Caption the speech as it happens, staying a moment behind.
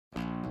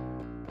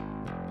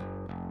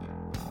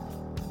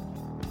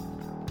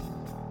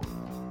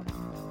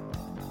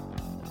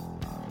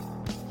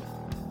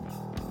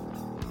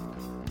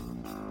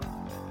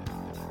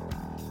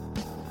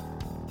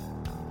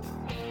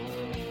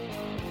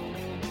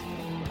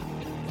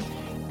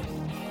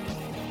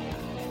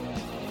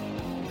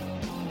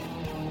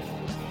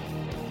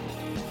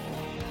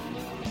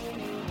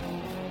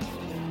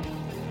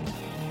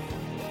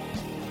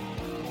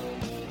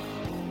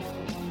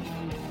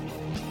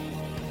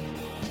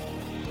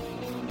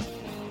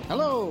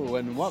Hello,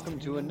 and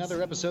welcome to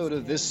another episode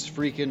of This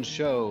Freakin'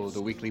 Show,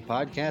 the weekly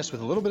podcast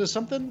with a little bit of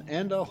something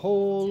and a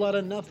whole lot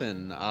of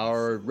nothing.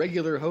 Our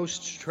regular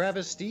host,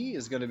 Travis D,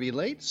 is going to be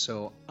late,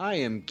 so I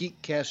am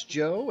Geekcast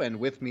Joe, and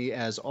with me,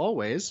 as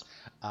always,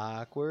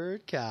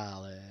 Awkward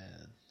Colin.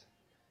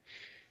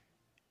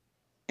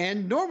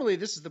 And normally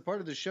this is the part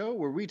of the show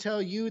where we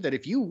tell you that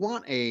if you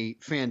want a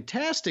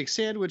fantastic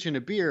sandwich and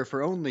a beer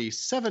for only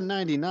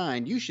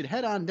 $7.99, you should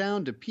head on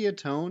down to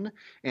Piatone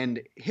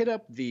and hit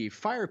up the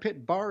Fire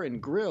Pit Bar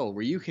and Grill,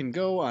 where you can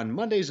go on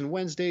Mondays and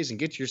Wednesdays and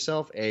get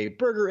yourself a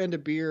burger and a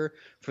beer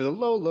for the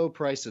low, low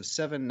price of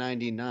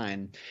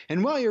 $7.99.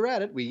 And while you're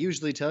at it, we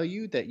usually tell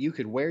you that you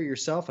could wear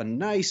yourself a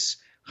nice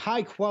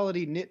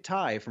high-quality knit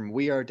tie from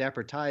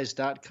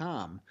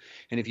wearedapperties.com.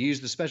 And if you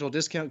use the special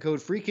discount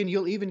code FREAKIN,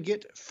 you'll even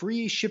get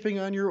free shipping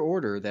on your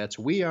order. That's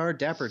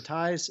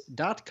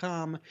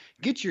wearedapperties.com.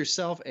 Get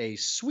yourself a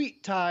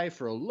sweet tie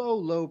for a low,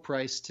 low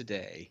price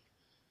today.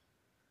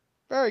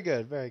 Very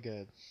good, very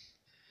good.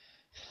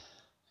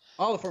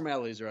 All the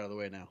formalities are out of the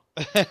way now.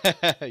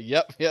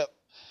 Yep.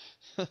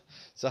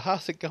 So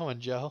how's it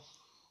going, Joe?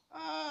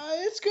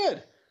 It's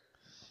good.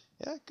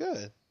 Yeah,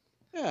 good.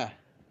 Yeah.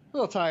 A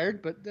little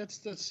tired, but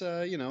that's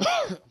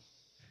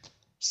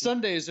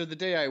Sundays are the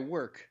day I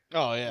work.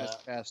 Oh, yeah. As a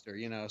pastor,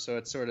 so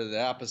it's sort of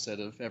the opposite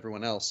of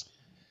everyone else.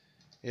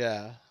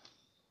 Yeah.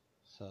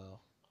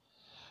 So,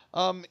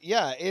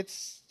 yeah,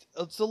 it's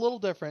a little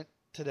different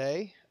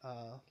today.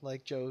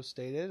 Like Joe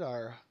stated,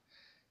 our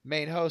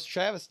main host,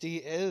 Travis D,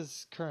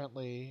 is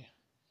currently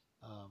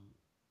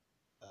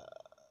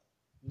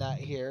not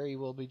here. He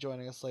will be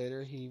joining us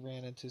later. He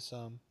ran into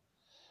some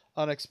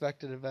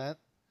unexpected event.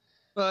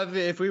 Well,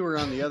 if we were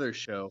on the other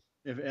show,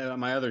 if on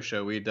my other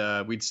show,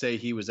 we'd say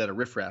he was at a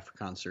Riff Raff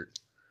concert.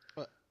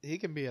 Well, he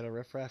can be at a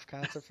Riff Raff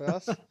concert for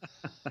us.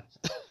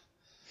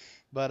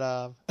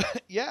 But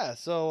yeah,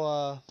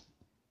 so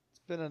it's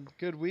been a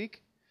good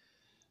week.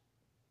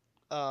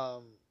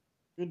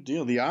 Good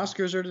deal. The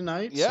Oscars are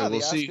tonight, yeah, so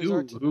we'll see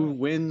Oscars who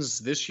wins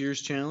this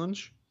year's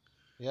challenge.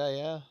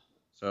 Yeah.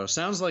 So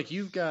sounds like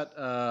you've got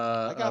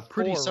I got a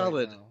pretty 4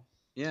 solid. right now.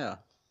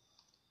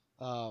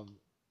 Yeah.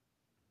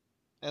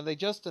 And they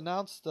just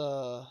announced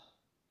the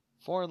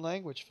foreign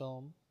language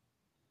film,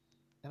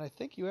 and I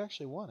think you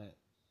actually won it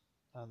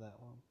on that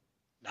one.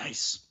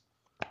 Nice.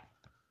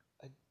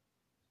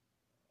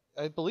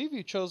 I believe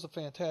you chose A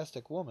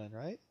Fantastic Woman,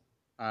 right?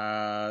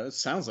 It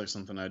sounds like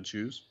something I'd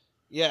choose.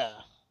 Yeah,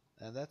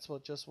 and that's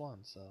what just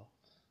won. So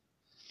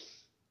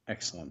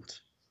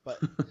excellent. But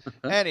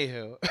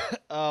anywho,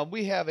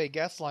 we have a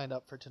guest lined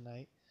up for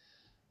tonight.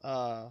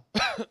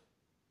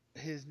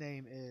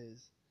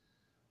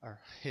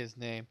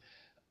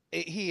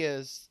 He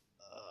is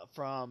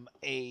from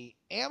a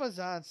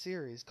Amazon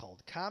series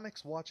called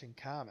Comics Watching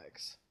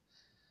Comics.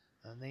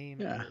 The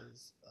name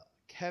is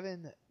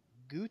Kevin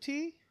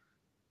Guti.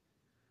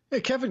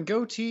 Hey, Kevin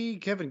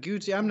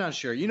Guti. I'm not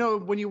sure.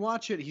 When you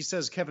watch it, he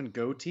says Kevin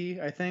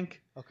Goatee, I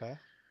think. Okay.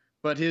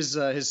 But his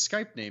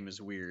Skype name is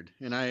weird,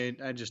 and I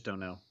just don't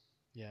know.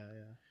 Yeah.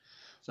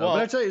 So,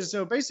 but I tell you,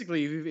 so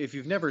basically, if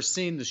you've never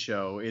seen the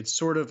show, it's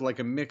sort of like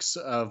a mix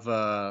of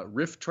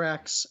Riff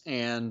Tracks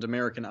and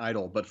American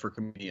Idol, but for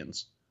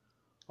comedians.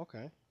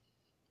 Okay.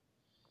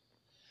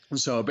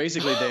 So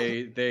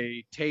basically,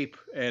 they tape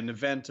an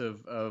event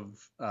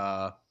of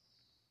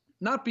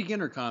not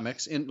beginner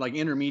comics, like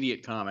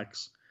intermediate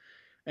comics,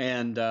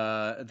 and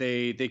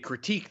they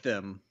critique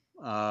them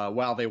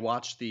while they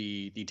watch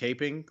the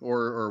taping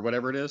or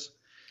whatever it is.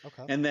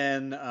 Okay. And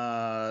then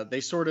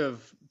they sort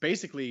of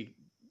basically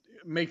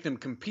make them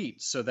compete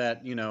so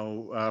that,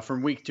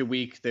 from week to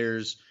week,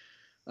 there's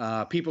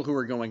people who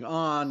are going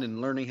on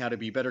and learning how to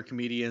be better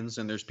comedians,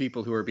 and there's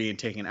people who are being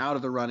taken out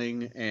of the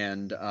running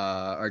and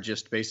are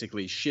just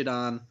basically shit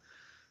on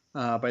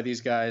by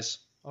these guys.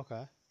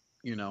 Okay.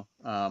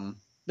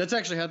 That's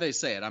actually how they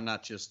say it. I'm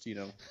not just,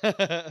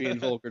 being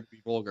vulgar to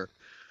be vulgar.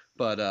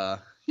 But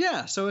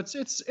yeah, so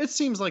it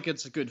seems like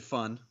it's good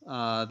fun.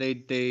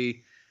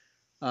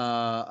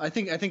 I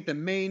think the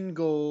main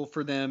goal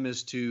for them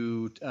is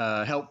to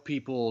help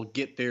people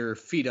get their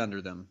feet under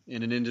them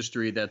in an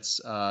industry that's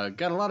got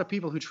a lot of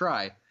people who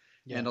try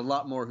and a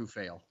lot more who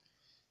fail.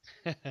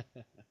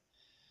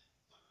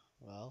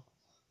 Well,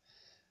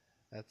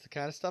 that's the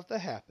kind of stuff that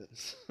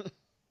happens.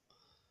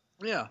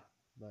 Yeah,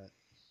 but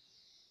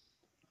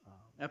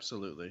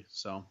absolutely.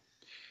 So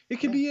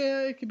it could be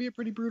a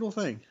pretty brutal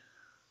thing,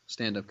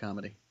 stand-up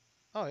comedy.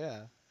 Oh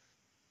yeah.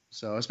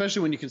 So,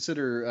 especially when you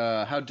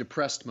consider how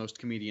depressed most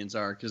comedians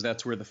are, because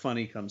that's where the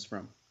funny comes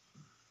from.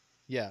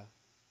 Yeah,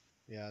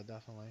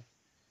 definitely.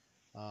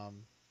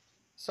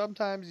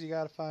 Sometimes you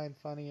got to find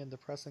funny and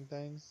depressing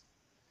things.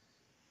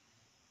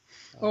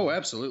 Oh,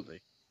 absolutely.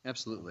 And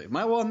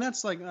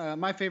that's like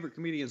my favorite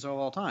comedians of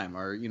all time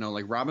are,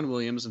 like Robin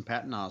Williams and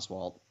Patton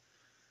Oswalt.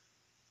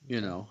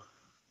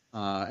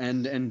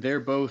 And they're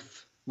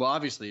both, well,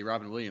 obviously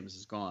Robin Williams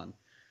is gone.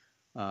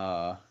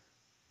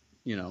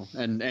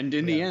 And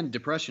in the end,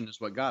 depression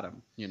is what got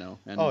him, and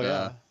oh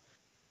yeah.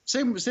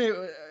 same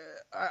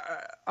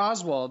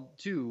Oswald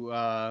too.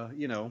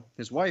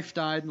 His wife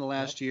died in the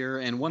last year,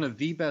 and one of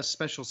the best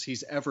specials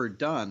he's ever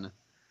done,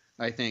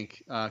 I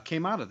think,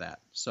 came out of that.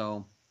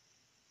 So,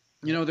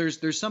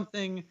 there's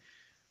something.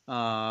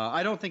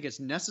 I don't think it's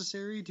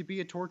necessary to be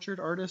a tortured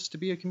artist to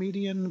be a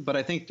comedian, but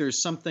I think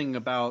there's something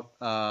about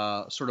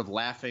sort of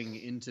laughing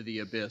into the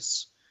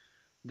abyss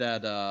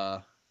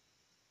that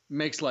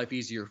makes life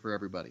easier for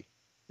everybody,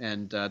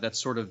 and that's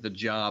sort of the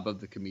job of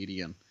the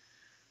comedian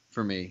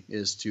for me,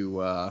 is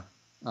to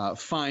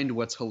find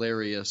what's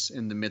hilarious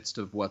in the midst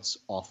of what's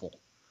awful.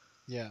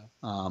 Yeah.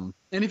 And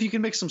if you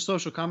can make some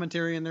social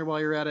commentary in there while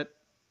you're at it,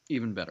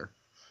 even better.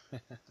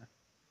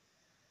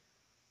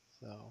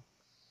 So.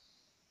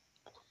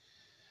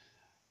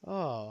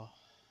 Oh.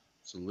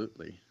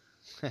 Absolutely.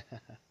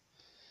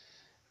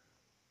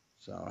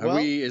 So,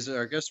 is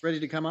our guest ready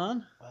to come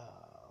on?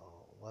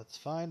 Let's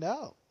find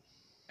out.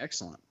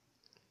 Excellent.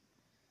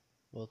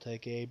 We'll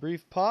take a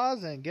brief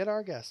pause and get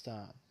our guest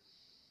on.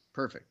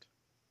 Perfect.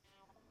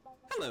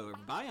 Hello,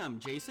 everybody. I'm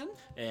Jason.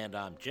 And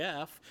I'm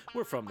Jeff.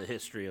 We're from the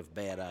History of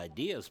Bad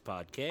Ideas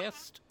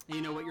podcast.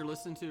 You know what you're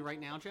listening to right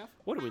now, Jeff?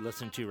 What are we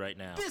listening to right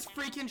now? This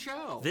freaking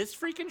show. This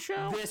freaking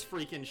show? This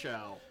freaking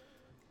show.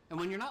 And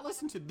when you're not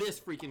listening to this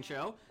freaking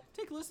show,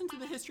 take a listen to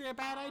the History of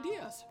Bad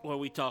Ideas. Where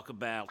we talk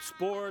about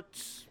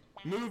sports,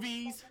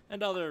 movies,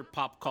 and other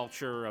pop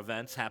culture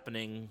events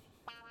happening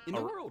in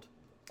the world.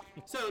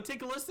 So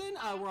take a listen.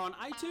 We're on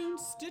iTunes,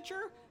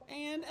 Stitcher,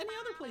 and any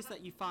other place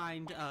that you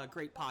find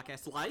great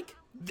podcasts like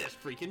This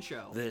Freaking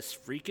Show. This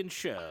Freaking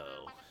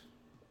Show.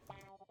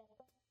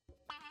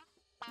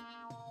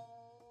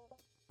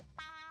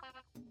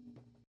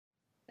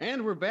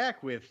 And we're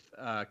back with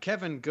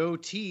Kevin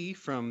Goatee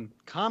from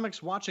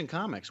Comics Watching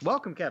Comics.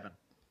 Welcome, Kevin.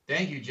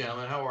 Thank you,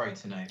 gentlemen. How are you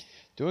tonight?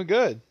 Doing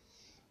good.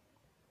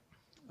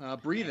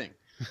 Breathing.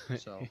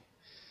 So,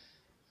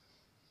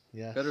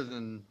 yeah, better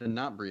than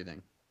not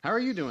breathing. How are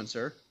you doing,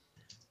 sir?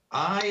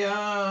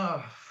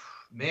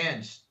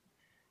 Just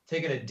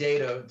taking a day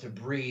to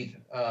breathe,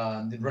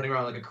 running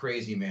around like a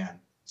crazy man.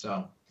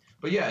 So,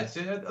 but yeah, it's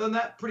other than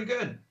that, pretty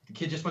good. The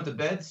kid just went to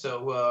bed,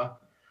 so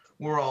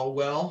we're all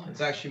well.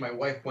 It's actually, my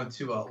wife went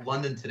to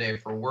London today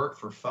for work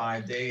for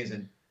 5 days,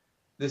 and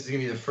this is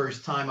gonna be the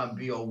first time I'm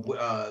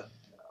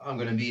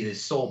gonna be the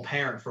sole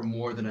parent for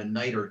more than a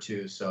night or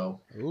two. So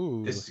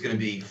This is gonna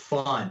be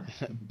fun.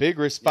 Big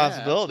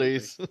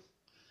responsibilities.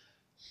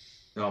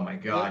 Yeah, oh my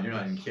God, you're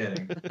not even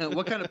kidding.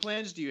 What kind of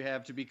plans do you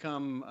have to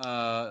become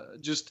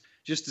just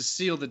to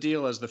seal the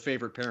deal as the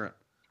favorite parent?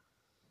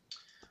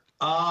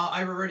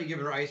 I've already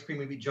given her ice cream.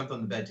 We jumped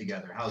on the bed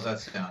together. How's that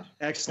sound?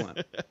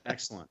 Excellent.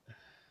 Excellent.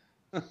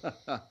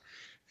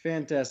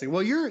 Fantastic.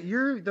 Well,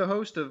 you're the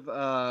host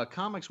of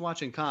Comics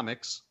Watching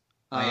Comics.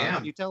 I am.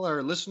 Can you tell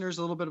our listeners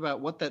a little bit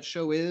about what that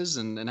show is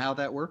and how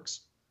that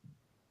works?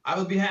 I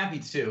would be happy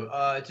to.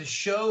 It's a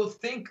show,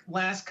 think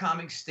Last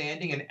Comic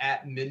Standing and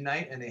At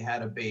Midnight, and They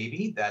Had a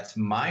Baby. That's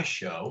my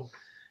show.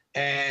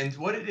 And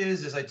what it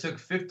is I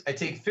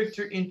take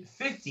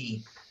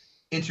 50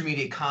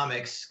 intermediate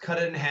comics, cut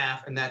it in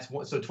half, and that's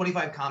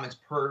 25 comics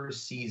per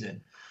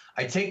season.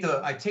 I take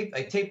like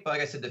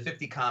I said, the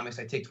 50 comics.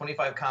 I take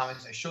 25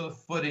 comics. I show the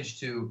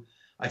footage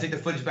I take the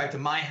footage back to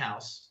my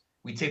house.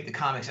 We tape the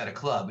comics at a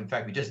club. In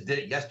fact, we just did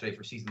it yesterday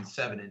for season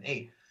 7 and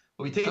 8.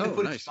 But we take the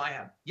footage to my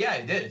house. Yeah,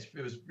 it did.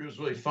 It was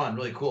really fun,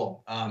 really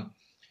cool.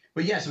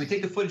 But yeah, so we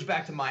take the footage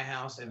back to my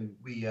house, and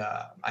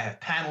I have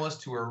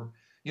panelists who are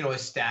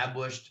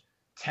established,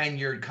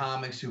 tenured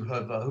comics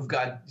who've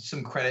got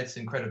some credits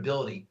and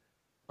credibility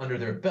under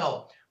their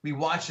belt. We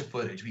watch the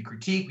footage, we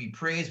critique, we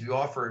praise, we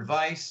offer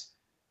advice,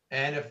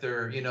 and if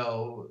they're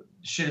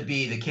should it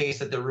be the case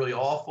that they're really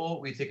awful,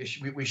 we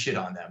shit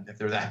on them if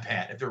they're that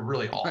bad, if they're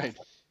really awful. Right.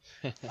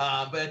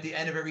 But at the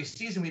end of every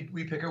season,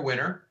 we pick a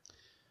winner,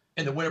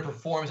 and the winner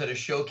performs at a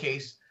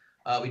showcase.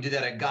 We did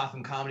that at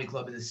Gotham Comedy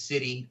Club in the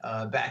city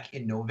back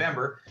in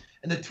November.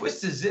 And the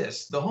twist is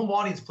this: the home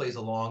audience plays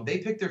along. They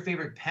pick their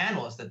favorite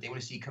panelists that they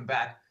want to see come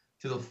back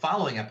to the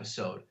following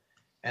episode.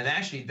 And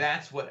actually,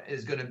 that's what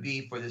is going to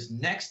be for this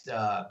next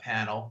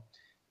panel.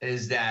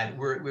 Is that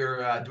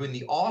we're doing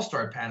the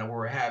All-Star panel where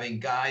we're having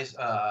guys,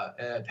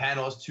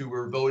 panelists who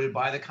were voted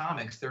by the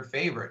comics their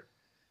favorite.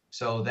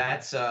 So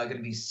that's going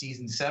to be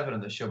season 7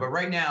 of the show. But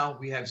right now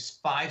we have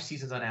 5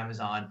 seasons on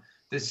Amazon.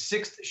 The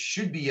 6th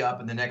should be up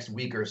in the next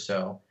week or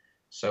so.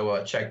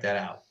 So check that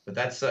out. But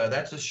that's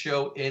a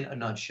show in a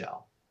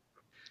nutshell.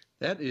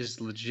 That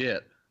is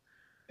legit.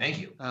 Thank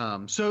you.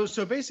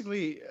 So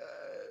basically,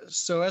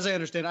 so as I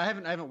understand, I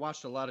haven't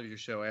watched a lot of your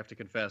show, I have to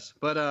confess.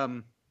 But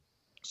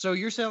so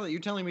you're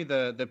telling me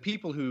the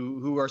people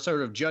who are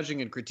sort of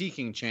judging and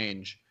critiquing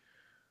change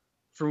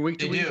from week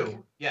to week? They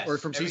do, yes. Or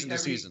from season to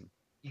season?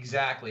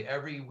 Exactly,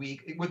 every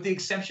week, with the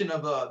exception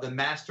of the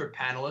master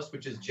panelist,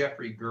 which is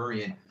Jeffrey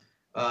Gurian.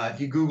 If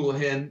you Google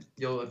him,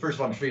 first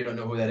of all, I'm sure you don't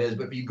know who that is,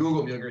 but if you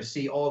Google him, you're going to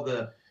see all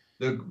the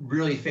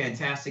really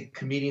fantastic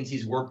comedians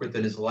he's worked with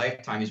in his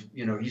lifetime.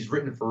 He's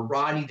written for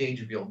Rodney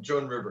Dangerfield,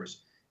 Joan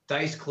Rivers,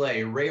 Dice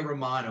Clay, Ray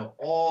Romano,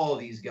 all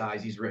these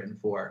guys he's written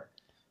for.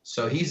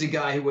 So he's a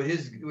guy who what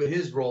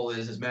his role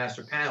is as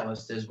master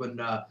panelist is when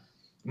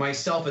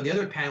myself and the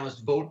other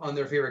panelists vote on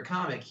their favorite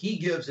comic, he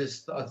gives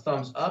us a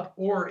thumbs up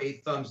or a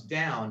thumbs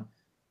down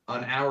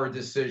on our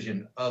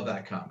decision of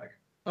that comic.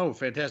 Oh,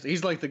 fantastic.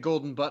 He's like the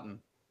golden button.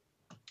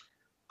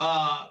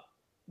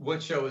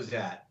 What show is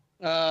that?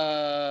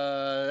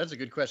 That's a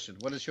good question.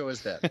 What show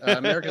is that?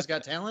 America's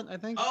Got Talent, I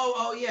think?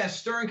 Oh, yeah.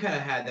 Stern kind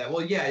of had that.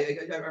 Well, yeah,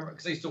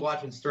 because I used to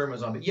watch when Stern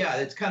was on. But yeah,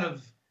 it's kind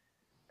of,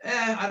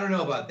 I don't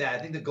know about that. I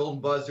think the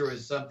Golden Buzzer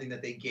was something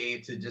that they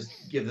gave to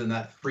just give them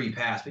that free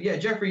pass. But yeah,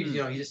 Jeffrey,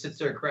 you know, he just sits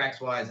there cracks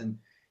wise and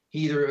he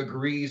either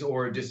agrees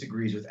or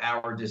disagrees with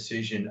our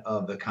decision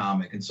of the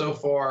comic. And so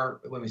far,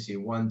 let me see,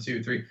 1,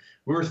 2, 3.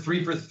 We're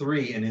 3 for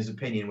 3 in his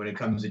opinion when it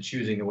comes to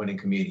choosing a winning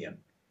comedian.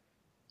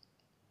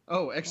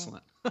 Oh,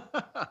 excellent.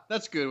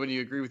 That's good when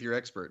you agree with your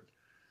expert.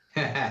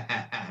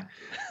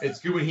 It's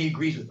good when he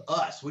agrees with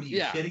us. What are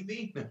you kidding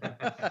me?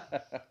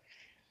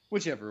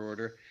 Whichever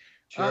order.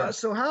 Sure.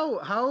 So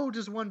how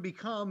does one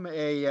become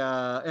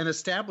an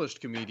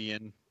established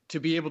comedian to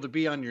be able to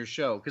be on your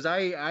show? Because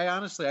I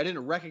honestly I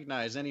didn't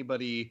recognize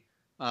anybody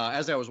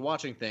as I was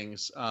watching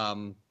things.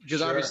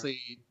 Because obviously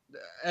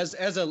as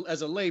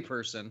a lay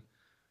person,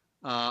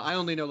 I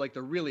only know like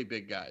the really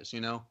big guys,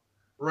 you know.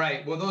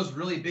 Right. Well, those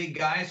really big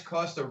guys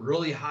cost a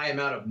really high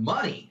amount of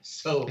money.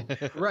 So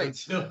right.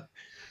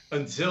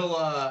 Until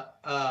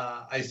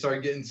I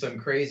started getting some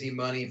crazy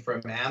money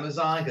from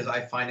Amazon, because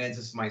I finance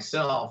this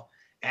myself.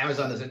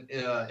 Amazon doesn't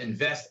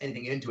invest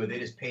anything into it. They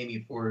just pay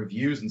me for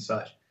reviews and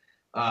such.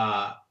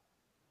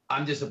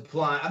 I'm just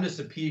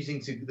appeasing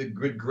to the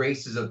good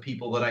graces of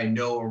people that I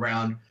know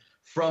around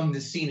from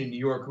the scene in New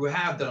York who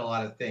have done a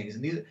lot of things.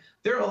 And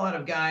there are a lot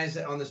of guys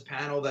on this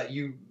panel that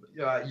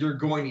you're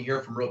going to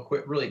hear from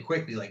really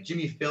quickly, like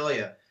Jimmy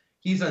Failla.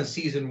 He's on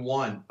season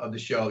 1 of the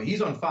show.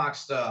 He's on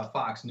Fox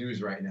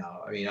News right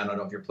now. I mean, I don't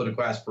know if your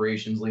political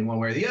aspirations lean one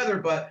way or the other,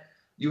 but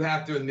you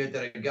have to admit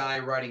that a guy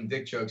writing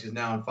dick jokes is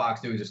now on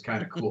Fox News is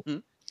kind of cool.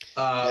 We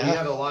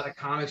have a lot of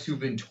comics who've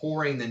been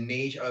touring the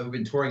nation, who've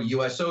been touring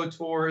USO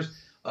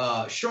tours.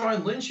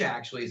 Sean Lynch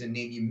actually is a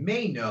name you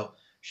may know.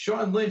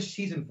 Sean Lynch,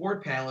 season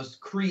 4 panelist,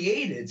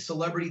 created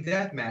Celebrity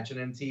Deathmatch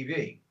on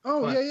MTV.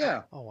 Oh,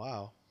 yeah. Oh,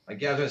 wow.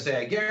 Like I was going to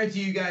say, I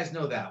guarantee you guys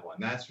know that one.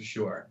 That's for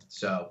sure.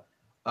 So,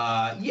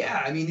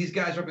 yeah, I mean, these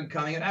guys are up and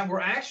coming. And I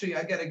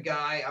got a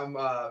guy, I'm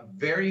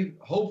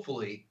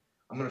hopefully,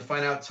 I'm going to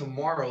find out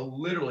tomorrow,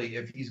 literally,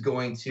 if he's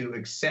going to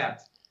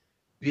accept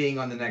being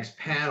on the next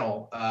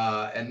panel.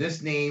 And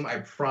this name, I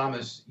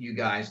promise you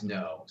guys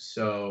know.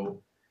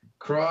 So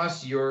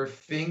cross your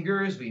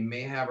fingers. We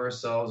may have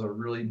ourselves a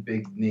really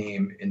big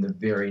name in the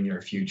very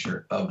near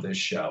future of this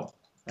show.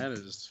 That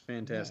is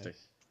fantastic.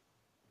 Nice.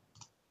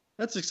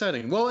 That's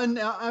exciting. Well, and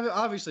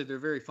obviously they're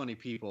very funny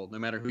people, no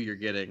matter who you're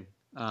getting.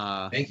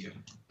 Thank you.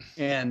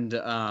 And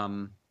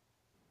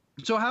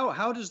so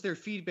how does their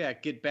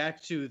feedback get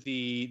back to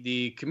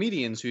the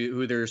comedians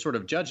who they're sort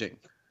of judging?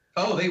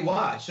 Oh, they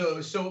watch.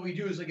 So what we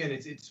do is, again, we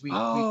take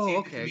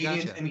the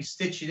comedians and we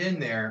stitch it in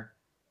there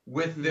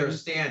with their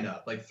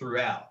stand-up, like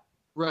throughout.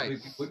 Right.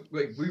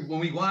 When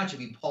we watch it,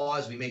 we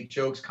pause, we make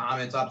jokes,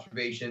 comments,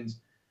 observations,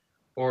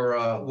 or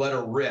let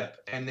her rip,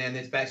 and then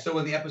it's back. So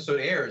when the episode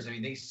airs, I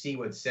mean, they see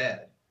what's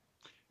said.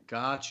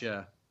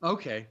 Gotcha.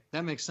 Okay,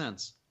 that makes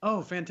sense.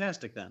 Oh,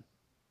 fantastic then.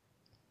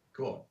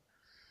 Cool.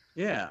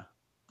 Yeah.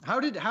 How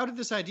did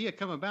this idea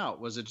come about?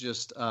 Was it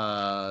just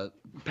a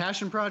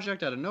passion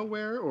project out of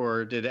nowhere,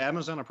 or did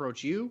Amazon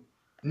approach you?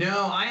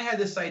 No, I had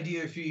this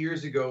idea a few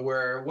years ago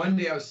where one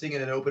day I was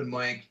singing an open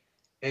mic,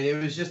 and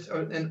it was just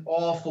an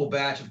awful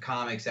batch of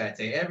comics that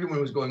day.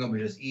 Everyone was going home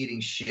and just eating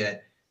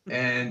shit.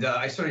 And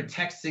I started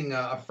texting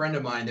a friend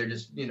of mine. They're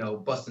just,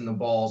 busting the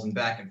balls and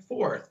back and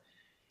forth.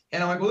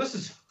 And I'm like, well, this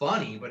is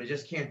funny, but it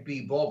just can't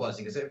be ball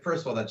busting. Because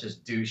first of all, that's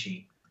just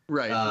douchey.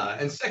 Right.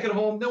 And second of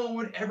all, no one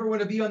would ever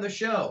want to be on the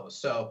show.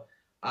 So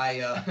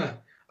I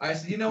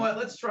said, you know what?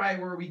 Let's try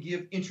where we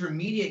give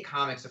intermediate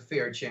comics a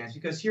fair chance.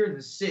 Because here in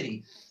the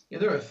city,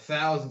 there are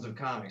thousands of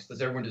comics.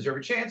 Does everyone deserve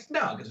a chance?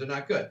 No, because they're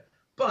not good.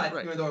 But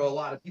there are a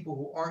lot of people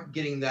who aren't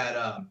getting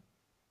that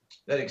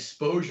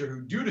exposure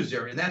who do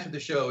deserve it. And that's what the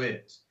show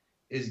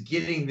is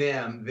getting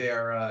them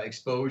their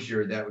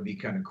exposure. That would be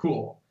kind of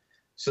cool.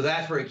 So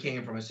that's where it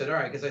came from. I said, all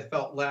right, because I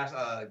felt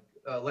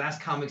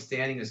Last Comic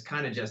Standing is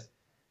kind of just,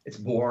 it's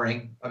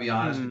boring. I'll be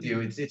honest with you.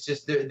 It's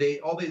just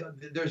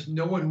there's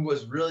no one who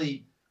was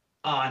really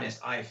honest,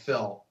 I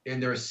felt,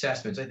 in their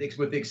assessments. I think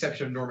with the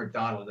exception of Norm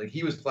Macdonald. Like,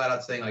 he was flat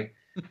out saying, like,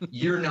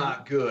 you're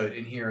not good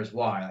and here's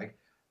why. Like,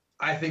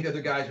 I think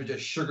other guys were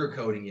just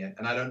sugarcoating it,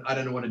 and I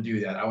don't want to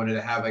do that. I wanted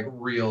to have like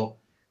real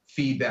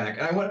feedback,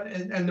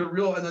 and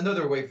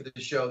another way for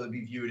the show to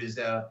be viewed is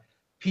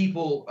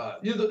people,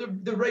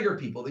 the regular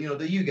people,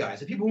 the you guys,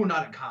 the people who are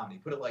not in comedy,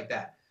 put it like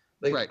that.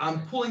 Like, right.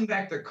 I'm pulling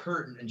back the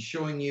curtain and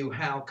showing you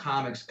how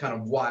comics kind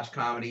of watch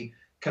comedy,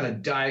 kind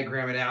of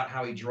diagram it out,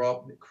 how he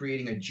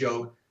creating a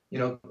joke,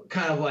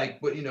 kind of like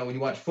what when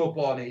you watch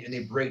football and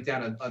they break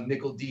down a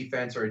nickel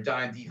defense or a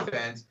dime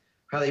defense.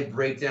 How they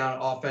break down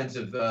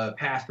offensive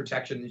pass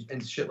protection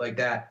and shit like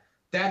that.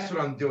 that's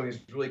what I'm doing, is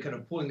really kind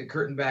of pulling the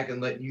curtain back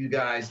and letting you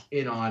guys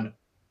in on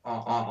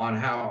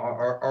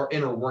how our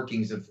inner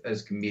workings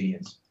as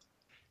comedians.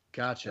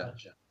 Gotcha.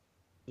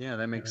 Yeah,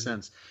 that makes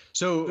sense.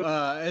 So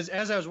as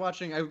I was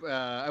watching,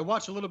 I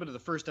watched a little bit of the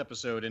first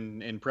episode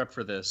in prep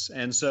for this,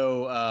 and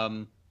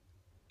so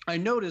I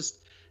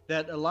noticed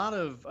that a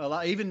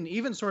lot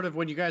even sort of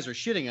when you guys are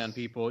shitting on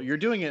people, you're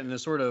doing it in a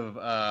sort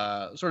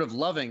of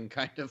loving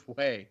kind of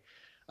way.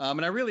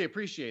 And I really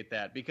appreciate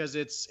that, because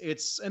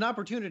it's an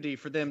opportunity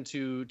for them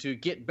to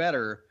get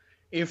better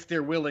if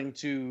they're willing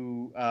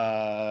to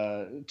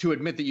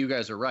admit that you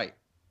guys are right.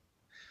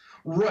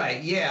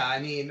 Right. Yeah. I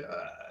mean,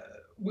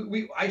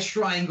 I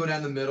try and go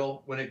down the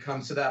middle when it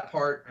comes to that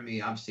part. I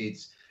mean, obviously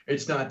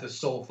it's not the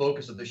sole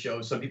focus of the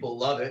show. Some people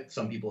love it.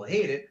 Some people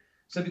hate it.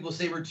 Some people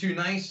say we're too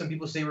nice. Some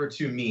people say we're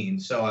too mean.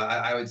 So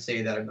I would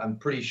say that I'm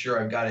pretty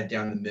sure I've got it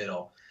down the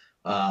middle.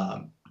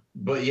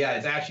 But yeah,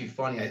 it's actually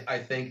funny. I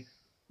think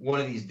one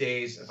of these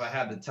days, if I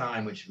have the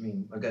time, which, I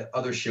mean, I've got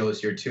other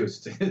shows here too.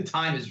 So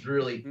time is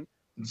really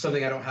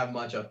something I don't have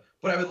much of.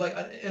 But I would like,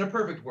 in a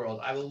perfect world,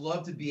 I would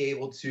love to be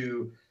able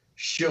to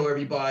show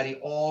everybody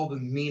all the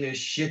meanest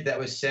shit that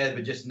was said,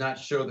 but just not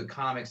show the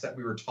comics that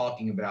we were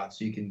talking about,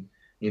 so you can,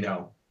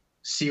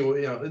 see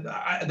what,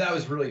 that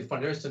was really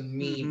fun. There's some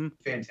mean,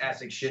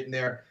 fantastic shit in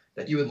there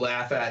that you would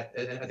laugh at,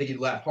 and I think you'd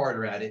laugh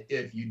harder at it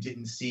if you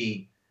didn't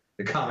see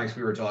the comics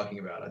we were talking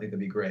about. I think that'd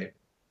be great.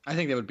 I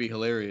think that would be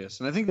hilarious,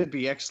 and I think that'd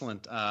be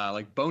excellent,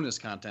 like bonus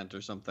content or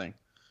something.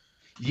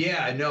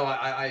 Yeah, no,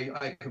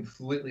 I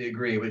completely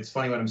agree. But it's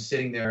funny when I'm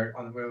sitting there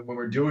when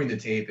we're doing the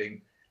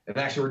taping, and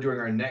actually we're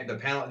doing the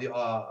panel, the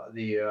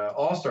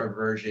All-Star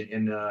version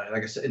in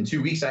like I said, in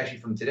 2 weeks actually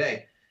from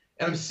today,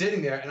 and I'm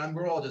sitting there and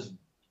we're all just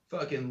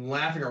fucking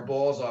laughing our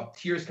balls off,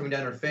 tears coming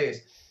down our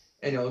face,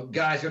 and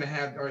guys gonna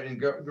have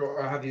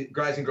have these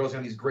guys and girls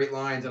have these great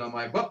lines, and I'm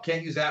like, well,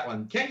 can't use that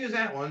one, can't use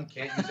that one,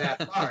 can't use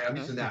that. All right, I'm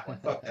using that one.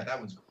 Fuck that, that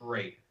one's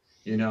great.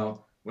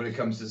 When it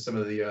comes to some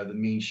of the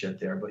mean shit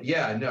there. But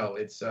yeah, no,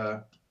 it's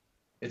a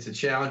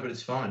challenge, but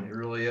it's fun. It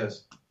really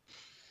is.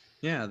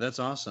 Yeah, that's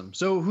awesome.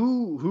 So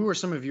who are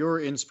some of your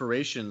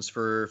inspirations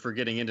for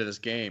getting into this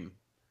game?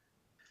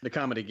 The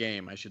comedy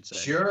game, I should say.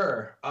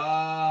 Sure.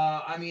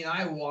 I mean,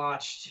 I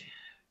watched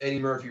Eddie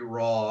Murphy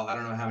Raw, I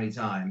don't know how many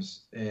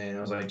times, and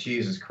I was like,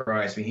 Jesus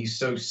Christ. I mean, he's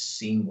so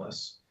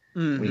seamless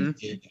when he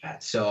did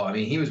that. So, I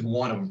mean, he was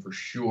one of them for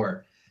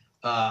sure.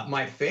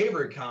 My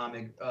favorite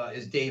comic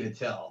is Dave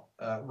Attell.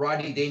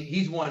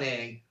 He's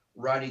 1A.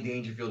 Rodney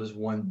Dangerfield is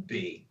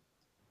 1B.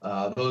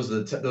 Those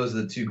are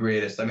the two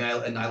greatest. I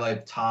mean, I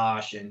like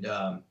Tosh and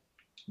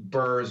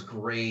Burr's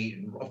great,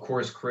 and of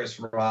course Chris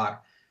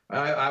Rock.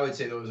 I would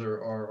say those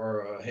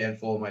are a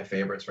handful of my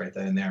favorites right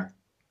then and there.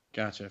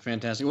 Gotcha,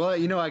 fantastic.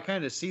 Well, I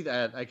kind of see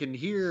that. I can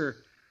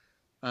hear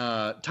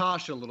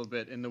Tosh a little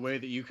bit in the way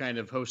that you kind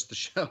of host the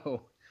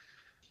show.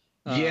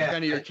 Yeah,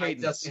 kind of your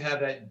cadence. I definitely have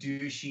that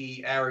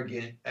douchey,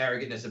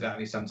 arrogantness about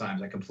me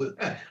sometimes. I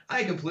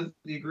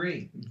completely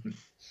agree.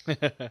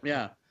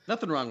 Yeah,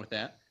 nothing wrong with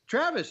that.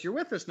 Travis, you're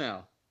with us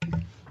now.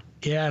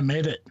 Yeah, I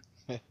made it.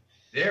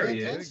 There he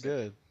is.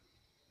 Good.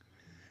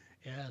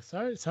 Yeah,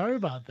 sorry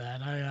about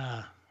that.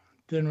 I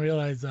didn't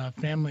realize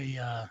family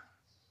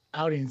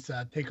outings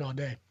take all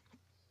day.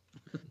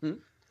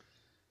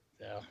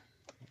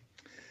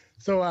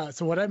 So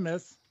what I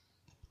miss?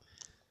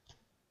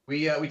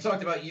 We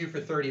talked about you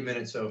for 30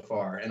 minutes so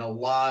far, and a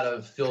lot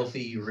of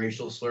filthy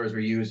racial slurs were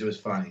used. It was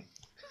funny.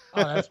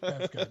 Oh, that's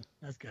good.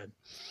 That's good.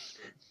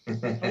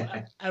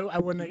 I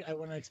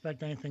wouldn't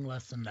expect anything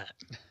less than that.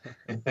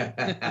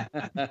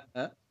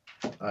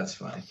 That's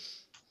funny.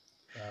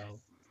 So,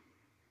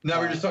 no,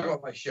 we were just talking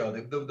about my show.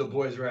 The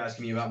boys were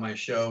asking me about my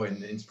show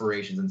and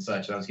inspirations and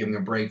such. And I was giving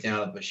a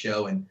breakdown of the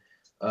show and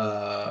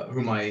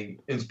who my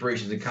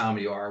inspirations in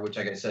comedy are, which,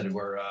 like I said,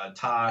 were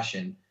Tosh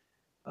and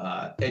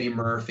Eddie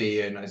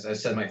Murphy. And as I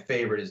said, my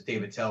favorite is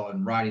Dave Attell,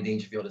 and Rodney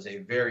Dangerfield is a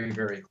very,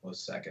 very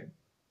close second.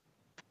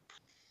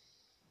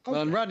 Okay.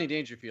 Well, and Rodney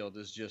Dangerfield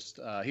is just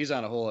he's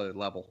on a whole other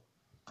level.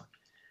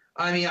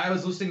 I mean, I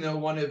was listening to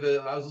one of his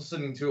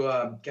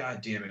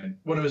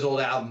old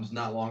albums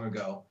not long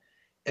ago,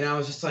 and I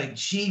was just like,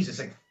 Jesus,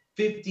 like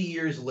 50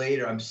 years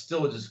later, I'm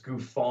still just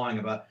goofing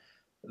about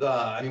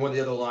one of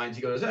the other lines,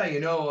 he goes, hey,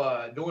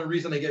 the only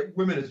reason I get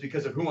women is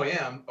because of who I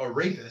am, a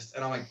rapist.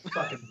 And I'm like,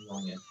 fucking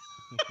wrong it.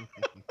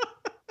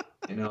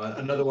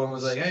 Another one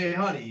was like, hey,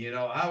 honey,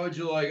 how would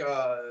you like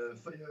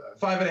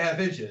 5.5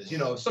 inches?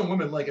 Some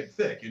women like it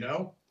thick, And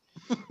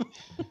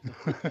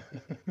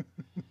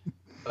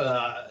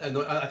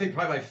I think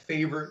probably my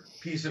favorite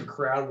piece of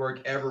crowd work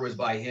ever was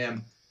by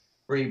him,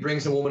 where he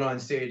brings a woman on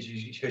stage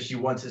because she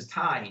wants his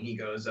tie, and he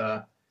goes,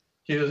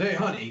 hey,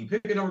 honey,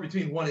 pick a number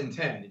between 1 and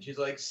 10. And she's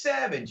like,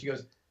 7. She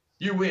goes,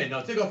 you win.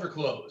 Now take off your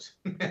clothes.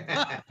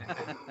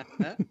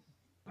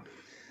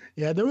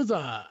 Yeah, there was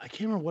I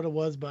can't remember what it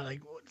was, but like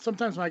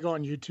sometimes when I go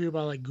on YouTube,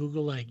 I like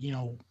Google like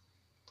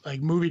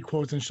movie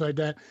quotes and shit like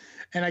that.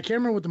 And I can't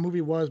remember what the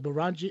movie was, but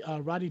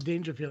Rodney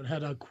Dangerfield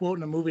had a quote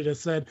in a movie that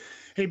said,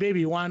 hey, baby,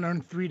 you want to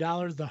earn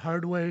 $3 the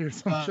hard way or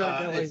some shit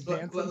like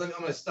that. I'm going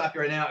to stop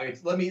you right now.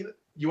 Let me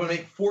you want to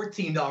make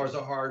 $14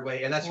 a hard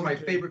way, and that's for my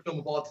Okay. favorite film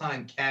of all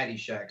time,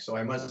 Caddyshack. So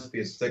I must be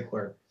a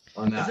stickler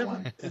on that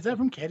one. Is that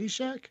from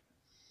Caddyshack?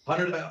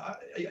 100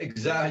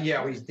 exactly.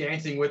 Yeah, when he's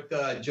dancing with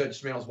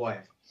Judge Smail's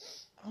wife.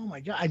 Oh my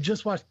god! I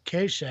just watched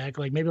Caddyshack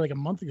maybe a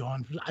month ago,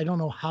 and I don't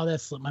know how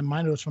that slipped my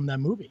mind. It was from that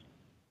movie.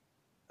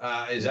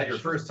 Is that your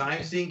first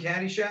time seeing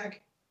Caddyshack?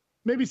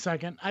 Maybe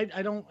second. I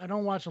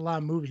don't watch a lot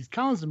of movies.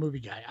 Colin's the movie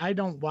guy. I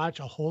don't watch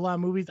a whole lot of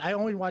movies. I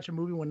only watch a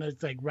movie when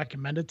it's like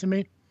recommended to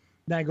me.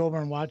 Then I go over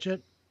and watch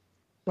it.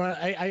 But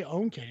I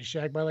own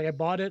Caddyshack. But I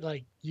bought it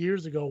like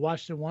years ago.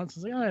 Watched it once. I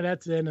was like, oh,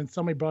 that's it. And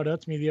somebody brought it up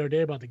to me the other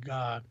day about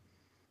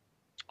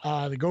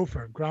the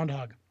gopher,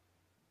 groundhog.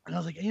 And I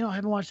was like, I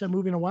haven't watched that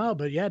movie in a while.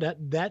 But yeah,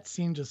 that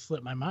scene just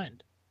slipped my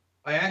mind.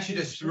 I actually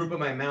just threw up in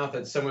my mouth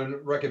that someone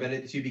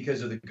recommended it to you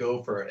because of the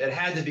gopher. It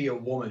had to be a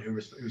woman who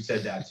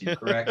said that to you,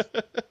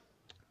 correct?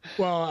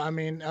 Well, I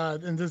mean,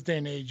 in this day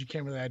and age, you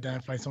can't really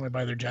identify somebody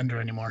by their gender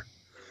anymore.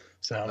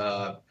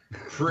 So,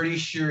 pretty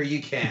sure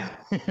you can.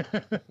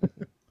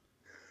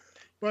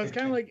 But it's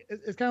kind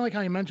of like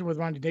how you mentioned with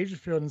Rodney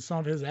Dangerfield and some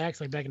of his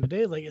acts, like back in the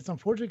day. Like, it's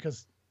unfortunate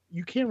because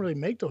you can't really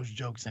make those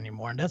jokes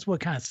anymore, and that's what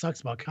kind of sucks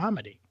about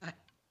comedy.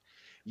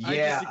 Yeah,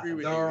 I disagree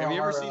with you. Have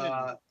you ever seen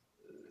it?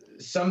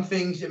 Some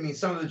things, I mean,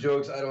 some of the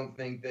jokes, I don't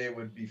think they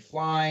would be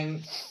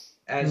flying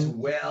as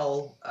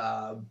well,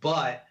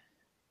 but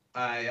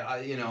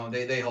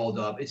they hold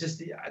up. It's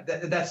just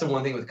that's the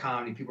one thing with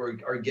comedy. People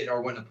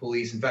are wanting the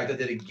police. In fact, I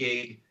did a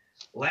gig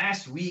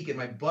last week, and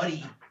my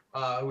buddy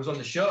who was on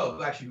the show,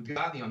 who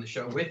got me on the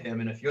show with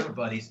him and a few other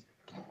buddies,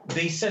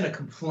 they sent a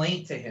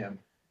complaint to him,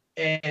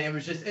 and it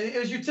was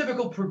your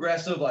typical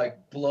progressive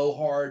like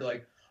blowhard,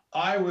 like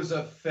I was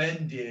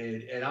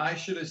offended and I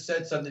should have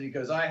said something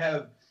because I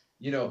have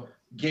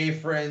gay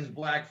friends,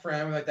 black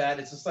friends, like that.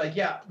 It's just like,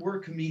 yeah, we're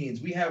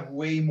comedians. We have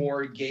way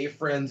more gay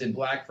friends and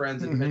black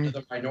friends and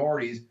other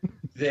minorities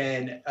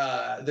than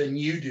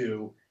you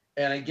do.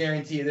 And I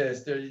guarantee you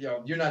this: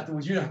 you're not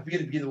going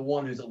to be the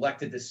one who's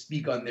elected to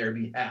speak on their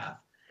behalf.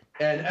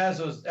 And as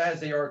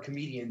they are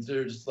comedians,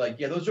 they're just like,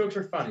 yeah, those jokes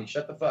are funny.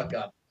 Shut the fuck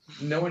up.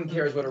 No one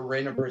cares what a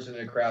random person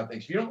in a crowd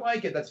thinks. If you don't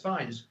like it, that's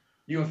fine. Just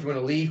if you want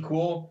to leave,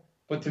 cool.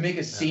 But to make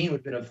a scene would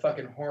have been a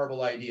fucking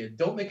horrible idea.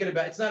 Don't make it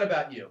about. It's not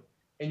about you.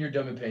 In your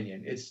dumb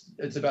opinion,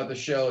 it's about the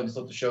show, and just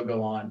let the show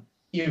go on.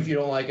 Even if you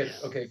don't like it,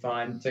 okay,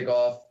 fine, take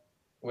off,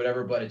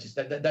 whatever. But it just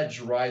that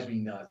drives me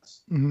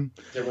nuts. Mm-hmm.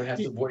 Everyone has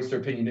to voice their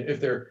opinion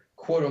if they're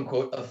quote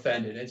unquote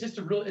offended. It's just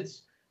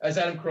it's as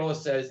Adam Carolla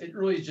says, it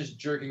really is just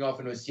jerking off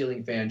into a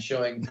ceiling fan,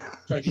 trying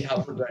to see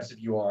how progressive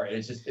you are, and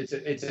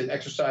it's an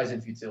exercise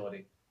in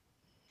futility.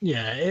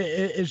 Yeah,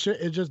 it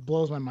just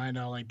blows my mind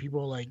out. Like,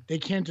 people, like, they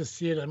can't just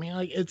see it. I mean,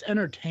 like, it's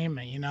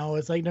entertainment,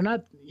 It's like they're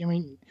not. I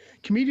mean,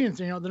 comedians,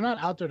 they're not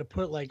out there to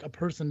put like a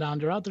person down.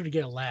 They're out there to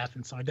get a laugh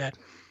and stuff like that.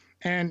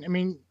 And I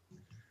mean,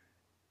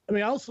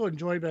 I also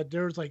enjoy that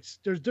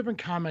there's different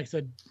comics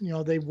that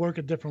they work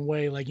a different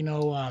way. Like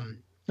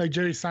like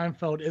Jerry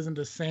Seinfeld isn't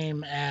the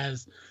same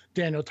as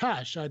Daniel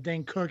Tosh.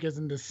 Dane Cook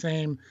isn't the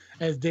same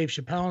as Dave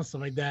Chappelle and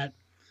stuff like that.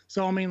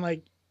 So I mean,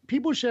 like,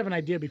 people should have an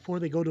idea before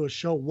they go to a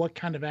show what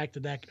kind of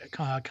act that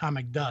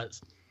comic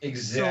does.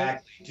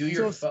 Exactly. Do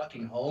your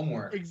fucking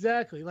homework.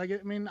 Exactly. Like, I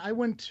mean, I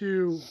think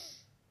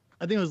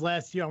it was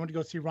last year, I went to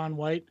go see Ron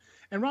White.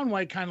 And Ron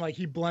White kind of like,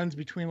 he blends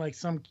between like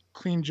some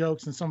clean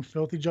jokes and some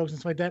filthy jokes and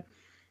stuff like that.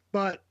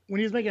 But when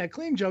he was making a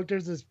clean joke,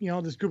 there's this,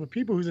 this group of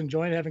people who's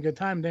enjoying it, having a good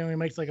time. Then when he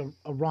makes like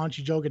a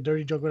raunchy joke, a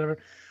dirty joke, whatever,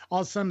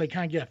 all of a sudden they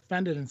kind of get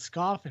offended and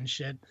scoff and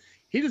shit.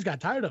 He just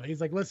got tired of it. He's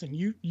like, listen,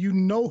 you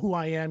know who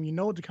I am. You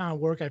know what the kind of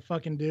work I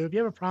fucking do. If you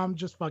have a problem,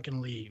 just fucking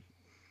leave.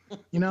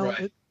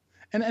 Right.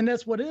 And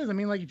that's what it is. I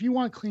mean, like, if you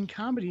want clean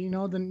comedy,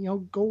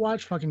 then, go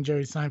watch fucking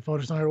Jerry Seinfeld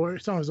or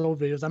some of his old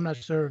videos. I'm not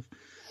sure if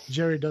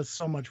Jerry does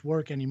so much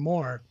work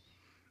anymore.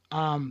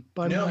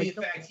 But no, in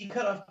fact, he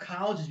cut off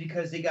colleges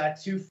because they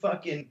got too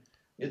fucking,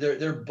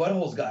 their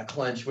buttholes got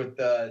clenched with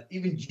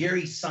even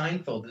Jerry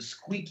Seinfeld, the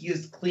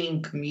squeakiest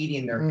clean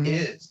comedian there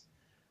is.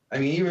 I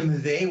mean,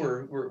 even they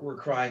were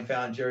crying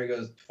foul, and Jerry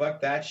goes,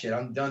 fuck that shit.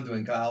 I'm done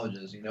doing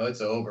colleges.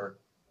 It's over.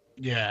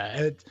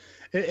 Yeah,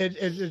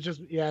 it just,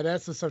 yeah,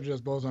 that's the subject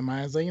that blows my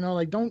mind. It's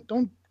like,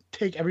 don't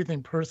take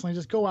everything personally.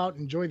 Just go out,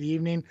 enjoy the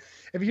evening.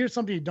 If you hear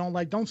something you don't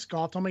like, don't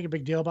scoff. Don't make a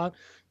big deal about it.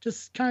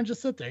 Just kind of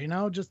just sit there,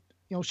 just,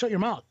 shut your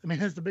mouth. I mean,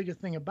 that's the biggest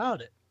thing about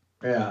it.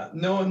 Yeah,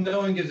 no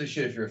one gives a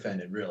shit if you're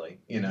offended,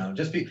 really. And I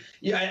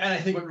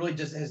think what really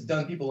just has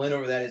done people in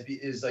over that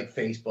is like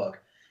Facebook.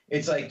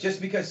 It's like,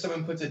 just because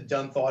someone puts a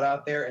dumb thought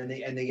out there and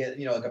they get,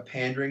 like a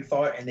pandering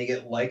thought, and they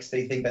get likes,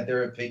 they think that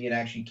their opinion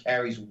actually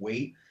carries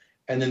weight.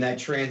 And then that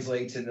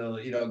translates into,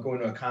 going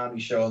to a comedy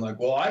show and like,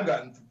 well, I've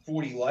gotten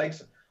 40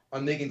 likes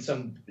on making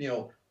some,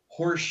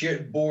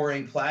 horseshit,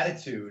 boring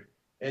platitude.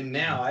 And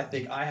now I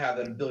think I have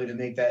that ability to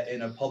make that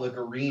in a public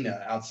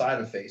arena outside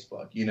of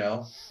Facebook,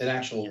 in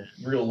actual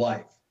real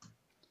life.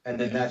 And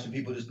then that's when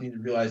people just need to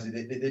realize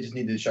that they just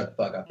need to shut the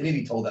fuck up. They need to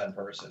be told that in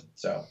person.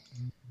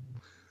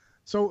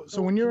 So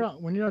when you're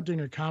out doing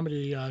your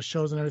comedy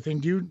shows and everything,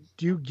 do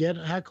you get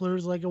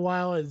hecklers like a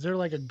while? Is there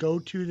like a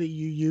go-to that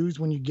you use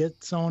when you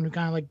get someone who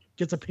kind of like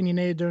gets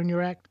opinionated during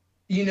your act?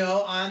 You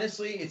know,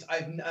 honestly,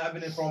 I've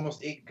been in for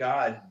almost 8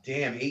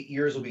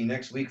 years will be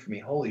next week for me.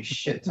 Holy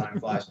shit,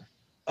 time flies.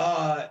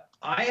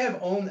 I've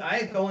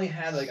only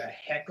had like a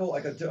heckle,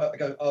 like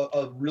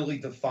a really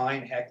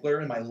defined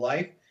heckler in my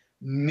life,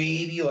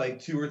 maybe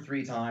like 2 or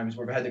 3 times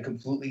where I've had to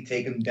completely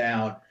take him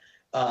down.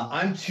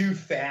 I'm too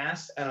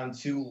fast and I'm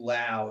too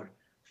loud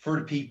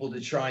for people to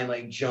try and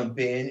like jump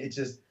in. It's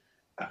just,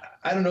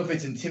 I don't know if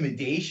it's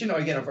intimidation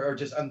or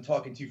just I'm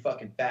talking too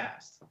fucking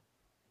fast.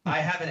 I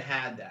haven't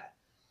had that.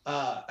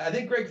 I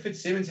think Greg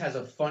Fitzsimmons has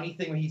a funny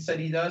thing when he said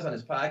he does on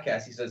his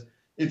podcast. He says,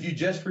 if you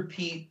just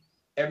repeat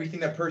everything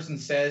that person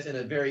says in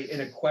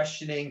a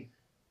questioning,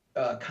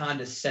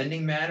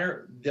 condescending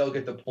manner, they'll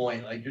get the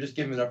point. Like, you're just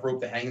giving enough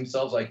rope to hang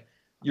themselves. Like,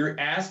 you're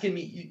asking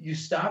me, you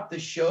stop the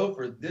show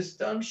for this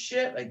dumb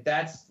shit? Like,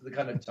 that's the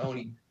kind of tone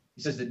he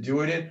says to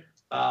do it in.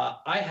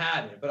 I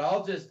had it, but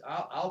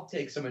I'll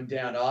take someone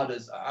down.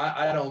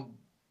 I don't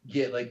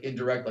get like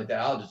indirect like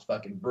that. I'll just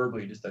fucking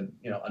verbally just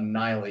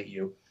annihilate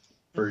you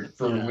for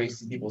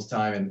wasting people's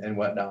time and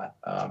whatnot.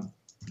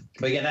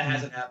 But again, that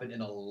hasn't happened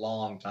in a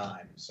long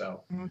time.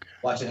 So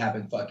watch it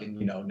happen fucking,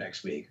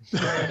 next week.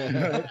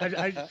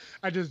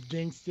 I just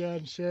jinxed you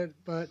and shit.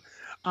 But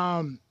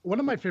one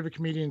of my favorite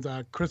comedians,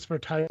 Christopher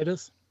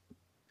Titus.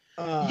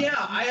 Yeah,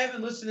 I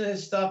haven't listened to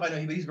his stuff. I know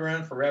he's been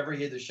around forever.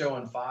 He had the show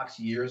on Fox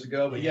years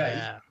ago. But yeah, he's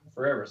been around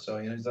forever. So,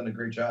 he's done a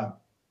great job.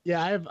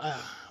 Yeah, I have.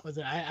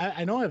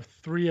 I know I have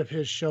 3 of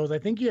his shows. I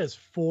think he has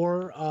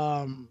 4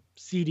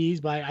 CDs,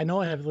 but I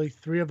know I have at least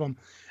 3 of them.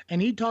 And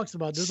he talks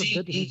about there's a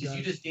bit that he does.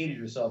 You just dated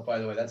yourself, by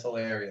the way. That's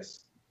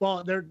hilarious.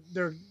 Well, they're.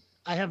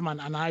 I have them on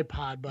an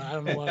iPod, but I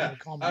don't know what I would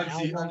call them.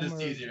 I'm just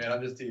teasing, man.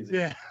 I'm just teasing.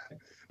 Yeah,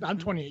 I'm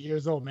 28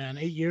 years old, man.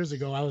 8 years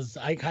ago,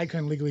 I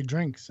couldn't legally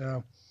drink,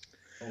 so.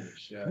 Holy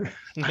shit!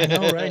 I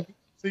know, right?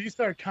 So you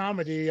started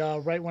comedy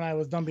right when I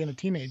was done being a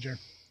teenager.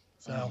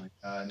 So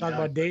talk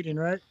about dating,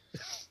 right?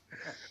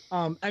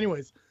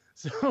 Anyways,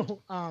 so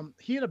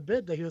he had a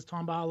bit that he was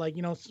talking about, like,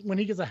 when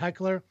he gets a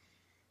heckler,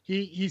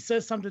 he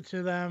says something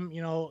to them,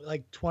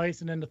 like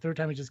twice, and then the third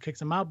time he just kicks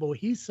them out. But what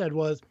he said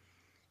was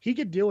he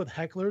could deal with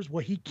hecklers.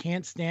 What he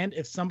can't stand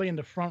if somebody in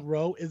the front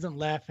row isn't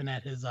laughing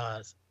at his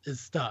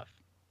stuff.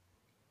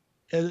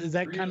 Is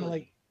that kind of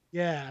like?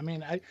 Yeah, I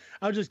mean, I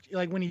was just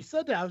like, when he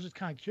said that, I was just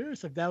kind of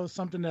curious if that was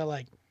something that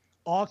like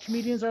all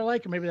comedians are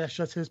like, or maybe that's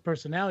just his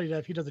personality, that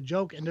if he does a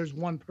joke and there's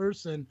one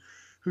person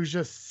who's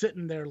just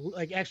sitting there,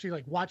 like actually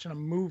like watching a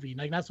movie,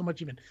 like not so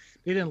much even,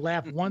 they didn't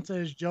laugh once at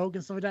his joke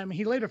and stuff like that. I mean,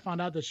 he later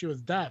found out that she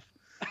was deaf,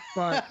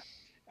 but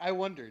I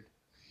wondered.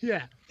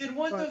 Yeah. Then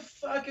what the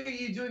fuck are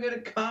you doing at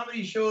a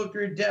comedy show if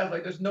you're deaf?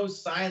 Like, there's no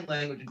sign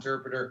language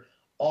interpreter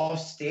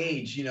off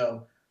stage,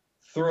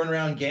 throwing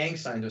around gang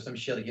signs or some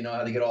shit. Like,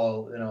 how they get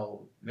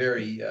all,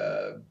 very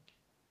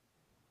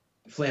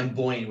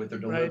flamboyant with their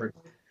delivery.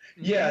 Right.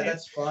 Yeah,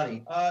 that's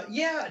funny.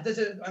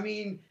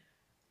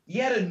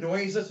 It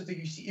annoys us if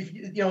you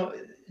see,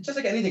 just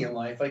like anything in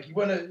life, like you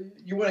want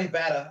to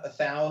bat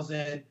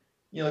 1,000.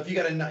 If you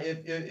got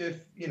if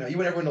you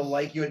want everyone to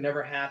like you, it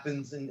never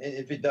happens. And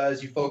if it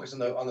does, you focus on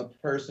the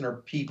person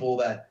or people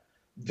that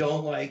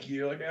don't like you.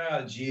 You're like,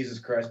 oh, Jesus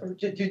Christ. But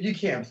dude, you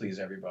can't please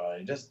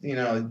everybody. Just,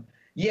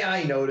 yeah,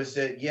 I notice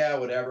it. Yeah,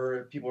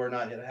 whatever. If people are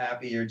not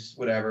happy or just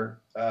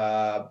whatever.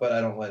 But I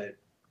don't let it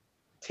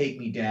take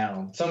me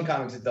down. Some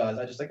comics it does.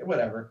 I just like,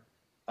 whatever.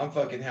 I'm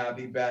fucking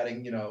happy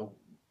batting,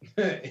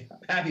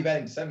 happy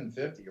batting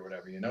 750 or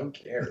whatever, who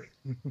cares?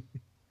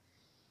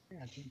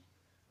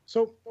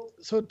 So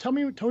tell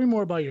me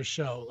more about your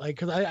show. Like,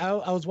 cause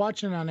I was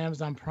watching on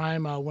Amazon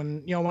Prime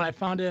when I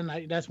found it,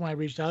 and that's when I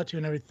reached out to you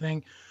and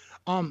everything.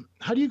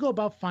 How do you go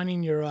about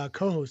finding your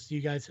co-hosts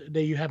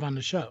that you have on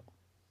the show?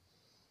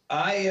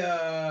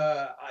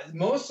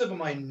 Most of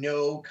them I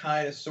know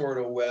kind of sort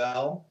of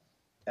well.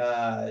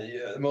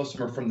 Most of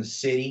them are from the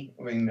city.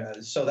 I mean,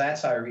 so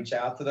that's how I reach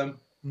out to them.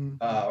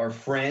 Or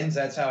friends.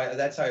 That's how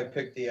I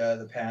pick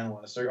the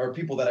panelists or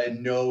people that I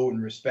know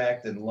and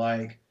respect and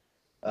like.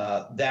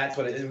 That's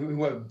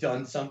who have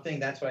done something.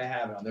 That's what I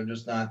have on. They're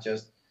just not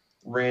just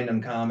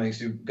random comics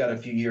who've got a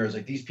few years.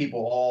 Like, these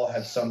people all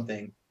have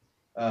something,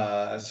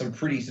 some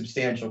pretty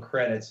substantial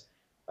credits.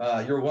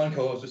 Your one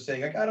co-host was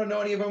saying, like, I don't know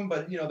any of them,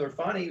 but they're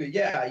funny. But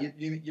yeah,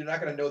 you're not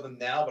going to know them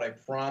now, but I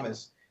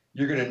promise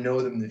you're going to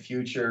know them in the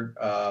future.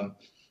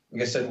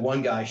 Like I said,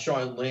 one guy,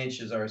 Sean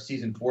Lynch, is our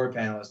season 4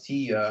 panelist.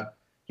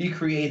 He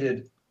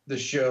created the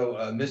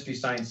show Mystery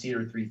Science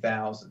Theater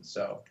 3000.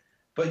 So,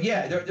 but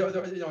yeah,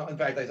 in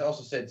fact, I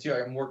also said too,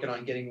 I'm working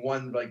on getting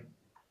one like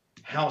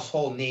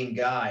household name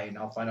guy, and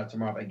I'll find out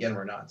tomorrow if I get him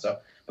or not. So,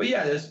 but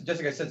yeah, just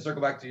like I said,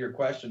 circle back to your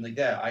question, like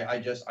that.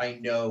 I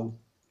know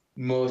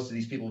most of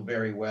these people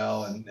very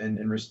well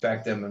and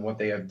respect them and what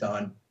they have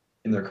done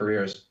in their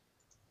careers.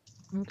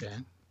 Okay.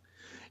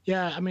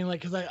 Yeah, I mean,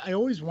 like, because I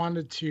always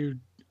wanted to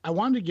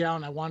get out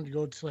and I wanted to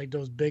go to like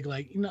those big,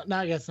 like, not,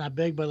 I guess not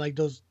big, but like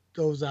those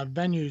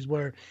venues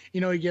where,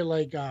 you get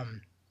like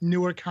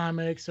newer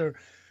comics, or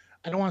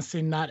I don't want to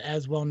say not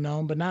as well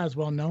known, but not as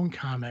well known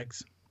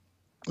comics.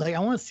 like I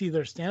want to see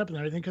their stand up and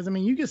everything, because I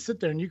mean you can sit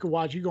there and you can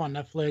watch, you go on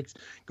Netflix,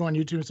 go on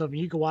YouTube and stuff, and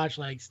you can watch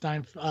like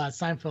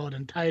Seinfeld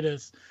and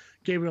Titus,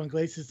 Gabriel and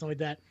Iglesias, stuff like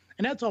that,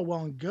 and that's all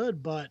well and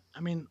good. But I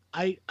mean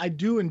I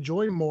do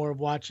enjoy more of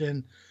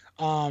watching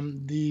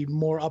the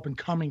more up and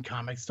coming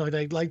comics, so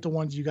like the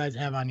ones you guys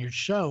have on your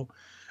show.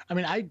 I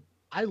mean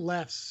I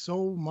laughed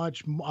so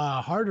much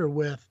harder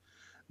with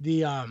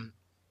the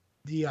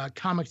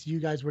comics you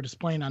guys were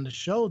displaying on the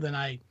show than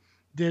I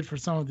did for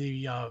some of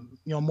the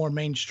more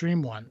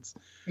mainstream ones.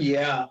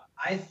 Yeah,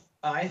 I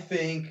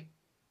think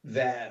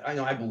that I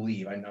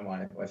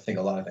think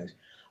a lot of things.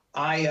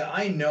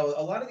 I know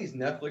a lot of these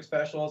Netflix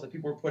specials that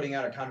people are putting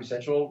out, or Comedy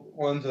Central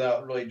ones,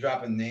 without really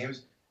dropping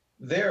names,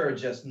 they're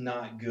just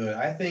not good.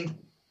 I think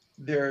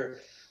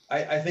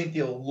I think the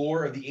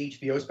allure of the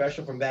HBO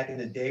special from back in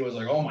the day was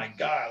like, oh my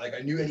God, like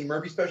a new Eddie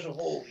Murphy special,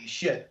 holy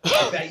shit,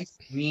 like that used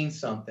to mean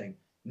something.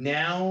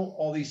 Now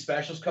all these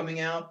specials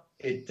coming out,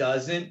 it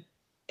doesn't.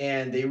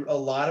 And a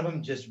lot of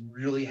them just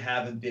really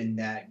haven't been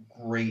that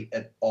great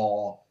at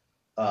all.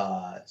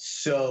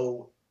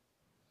 So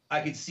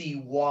I could see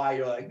why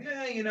you're like,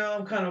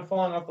 I'm kind of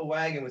falling off the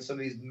wagon with some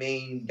of these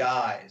main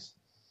guys.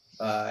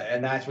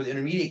 And that's where the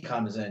intermediate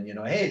comes in.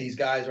 Hey, these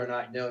guys are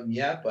not known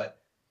yet, but,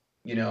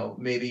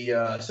 maybe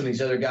some of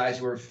these other guys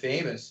who are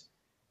famous,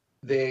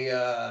 they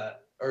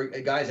or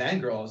guys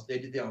and girls,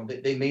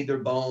 they made their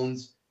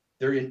bones.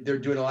 They're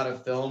doing a lot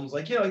of films.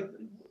 Like,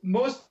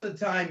 most of the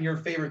time your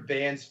favorite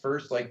band's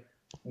first like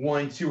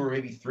 1, 2, or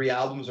maybe 3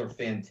 albums are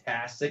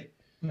fantastic,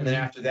 and then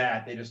after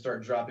that they just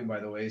start dropping by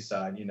the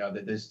wayside. That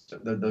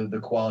the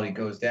quality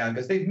goes down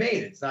because they've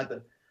made it. It's not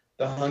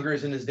the hunger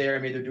isn't as there.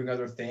 Maybe they're doing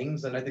other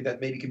things, and I think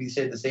that maybe can be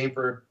said the same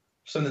for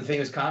some of the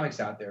famous comics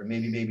out there.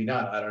 Maybe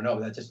not. I don't know.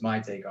 But that's just my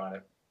take on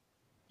it.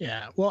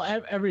 Yeah, well,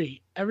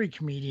 every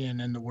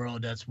comedian in the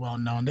world that's well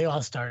known, they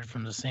all started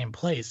from the same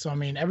place. So I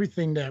mean,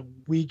 everything that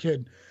we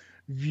could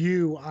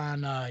view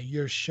on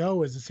your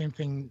show is the same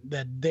thing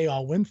that they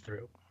all went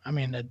through. I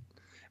mean,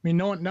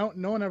 no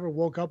one ever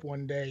woke up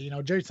one day.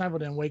 Jerry Seinfeld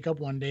didn't wake up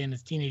one day in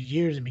his teenage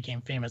years and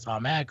became famous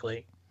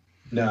automatically.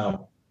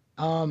 No.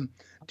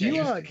 He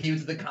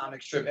was the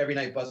comic strip every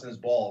night, busting his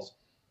balls.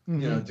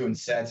 Doing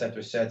sets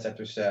after sets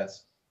after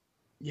sets.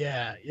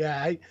 Yeah.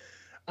 He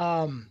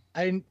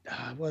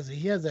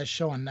has that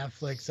show on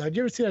Netflix. Did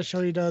you ever see that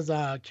show he does?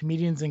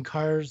 Comedians in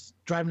cars,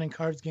 driving in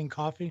cars, getting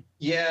coffee.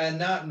 Yeah, I'm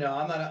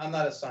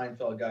not a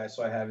Seinfeld guy,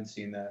 so I haven't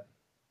seen that.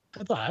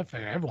 I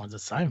figured everyone's a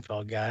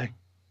Seinfeld guy.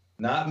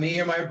 Not me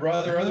or my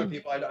brother. Other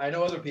people. I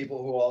know other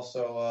people who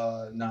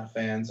also not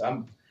fans.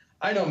 I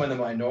know I'm in the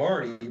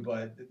minority,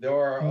 but there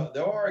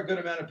are a good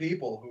amount of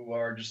people who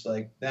are just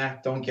like, nah,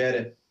 don't get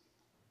it.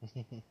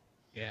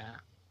 Yeah.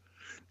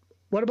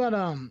 What about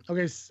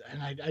okay,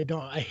 and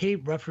I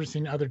hate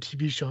referencing other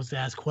TV shows to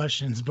ask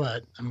questions,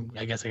 but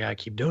I guess I gotta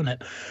keep doing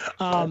it.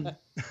 The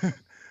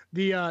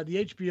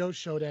HBO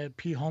show that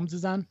Pete Holmes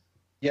is on.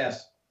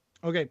 Yes.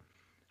 Okay,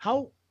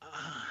 how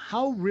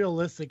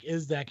realistic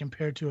is that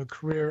compared to a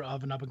career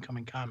of an up and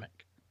coming comic?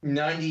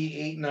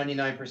 98,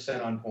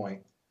 99% on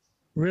point.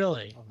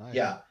 Really? Oh, nice.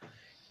 Yeah.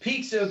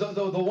 Pete's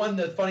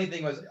the funny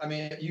thing was, I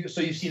mean, you've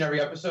seen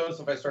every episode,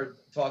 so if I start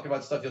talking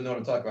about stuff, you'll know what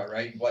I'm talking about,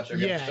 right? You watch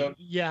every episode.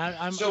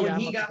 Yeah. When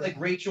he got like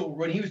Rachel,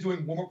 when he was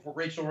doing warm up for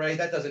Rachel Ray,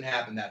 that doesn't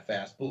happen that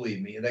fast,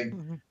 believe me. Like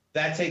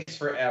that takes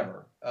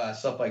forever,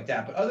 stuff like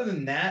that. But other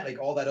than that, like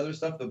all that other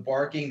stuff, the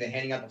barking, the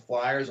handing out the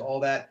flyers, all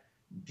that,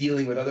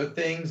 dealing with other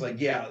things, like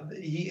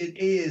it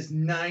is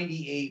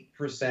 98%,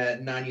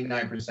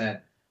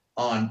 99%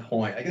 on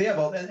point. Like they have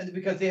all, and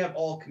because they have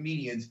all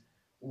comedians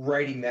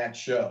writing that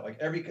show. Like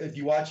if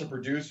you watch the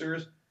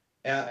producers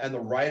and the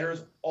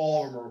writers,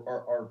 all of them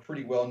are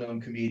pretty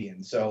well-known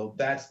comedians. So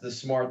that's the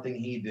smart thing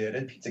he did.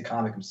 And Pete's a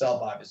comic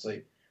himself,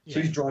 obviously.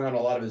 So he's drawing on a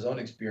lot of his own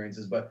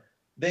experiences, but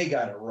they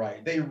got it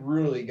right. They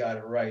really got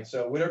it right.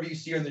 So whatever you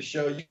see on the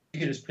show, you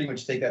can just pretty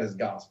much take that as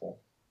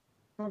gospel.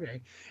 Okay.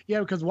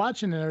 Yeah, because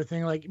watching and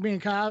everything, like, I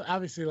mean,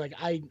 obviously, like,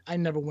 I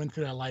never went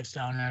through that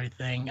lifestyle and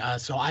everything.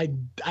 So I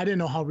didn't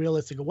know how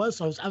realistic it was.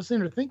 So I was sitting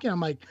there thinking, I'm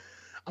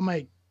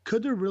like,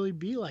 could there really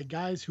be like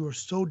guys who are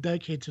so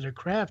dedicated to their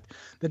craft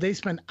that they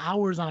spend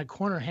hours on a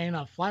corner handing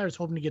out flyers,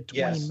 hoping to get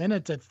 20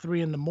 minutes at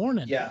 3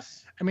 a.m?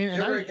 Yes. I mean,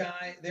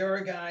 there are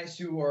guys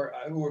who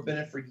have been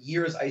in for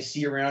years. I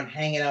see around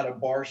hanging out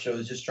at bar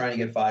shows just trying to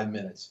get 5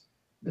 minutes.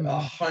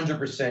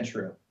 100%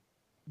 true.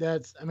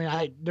 That's, I mean,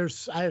 I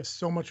have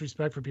so much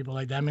respect for people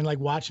like that. I mean, like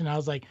watching, I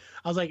was like,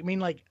 I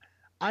mean,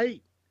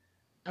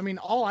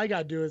 all I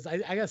gotta do is I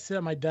gotta sit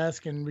at my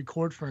desk and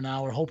record for an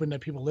hour, hoping that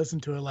people listen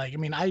to it. Like,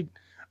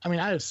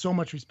 I have so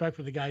much respect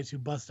for the guys who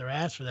bust their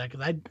ass for that,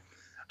 because I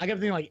kept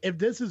thinking, like, if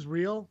this is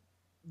real,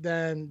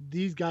 then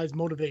these guys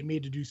motivate me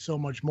to do so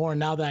much more. And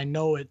now that I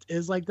know it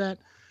is like that,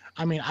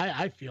 I mean,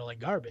 I feel like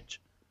garbage.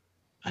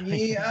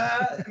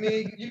 Yeah, I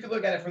mean, you could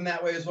look at it from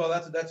that way as well.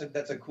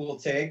 That's a cool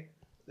take.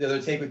 The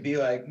other take would be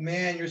like,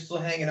 man, you're still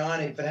hanging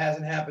on. If it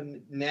hasn't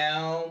happened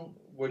now,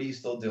 what are you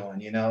still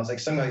doing? It's like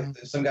some guy's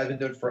been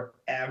doing it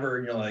forever,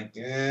 and you're like,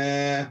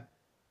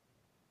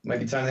 might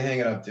be time to hang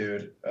it up,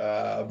 dude.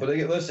 But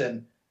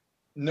listen.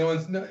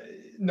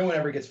 no one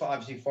ever gets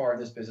obviously far in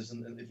this business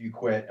if you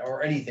quit,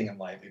 or anything in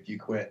life if you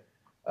quit.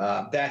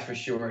 That's for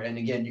sure. And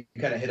again, you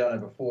kind of hit on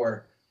it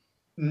before.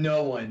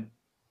 No one,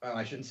 well,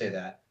 I shouldn't say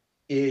that,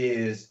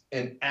 is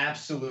an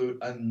absolute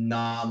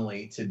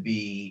anomaly to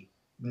be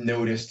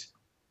noticed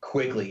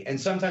quickly. And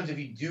sometimes if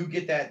you do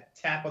get that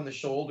tap on the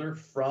shoulder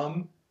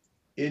from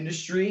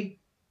industry,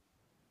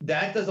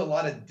 that does a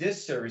lot of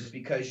disservice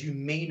because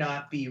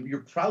you're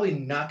probably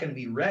not going to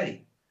be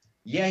ready.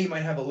 Yeah, you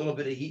might have a little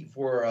bit of heat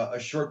for a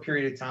short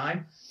period of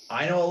time.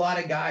 I know a lot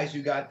of guys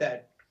who got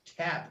that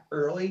tap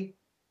early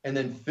and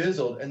then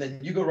fizzled, and then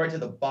you go right to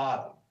the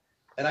bottom.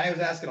 And I was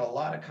asking a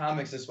lot of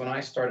comics this when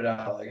I started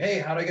out, like, hey,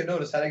 how do I get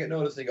noticed? How do I get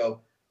noticed? They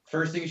go,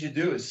 first thing you should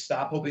do is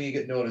stop hoping you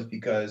get noticed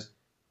because,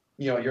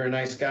 you're a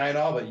nice guy and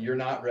all, but you're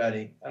not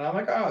ready. And I'm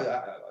like,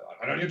 oh,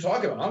 I know what you're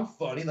talking about. I'm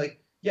funny.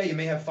 Like, yeah, you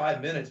may have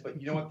 5 minutes,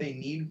 but you know what they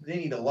need? They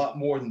need a lot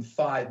more than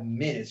 5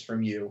 minutes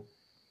from you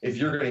if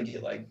you're going to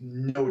get, like,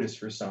 noticed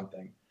for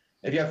something.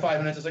 If you have 5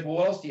 minutes, it's like, well,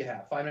 what else do you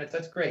have? 5 minutes,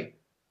 that's great.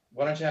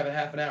 Why don't you have a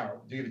half an hour?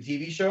 Do you have a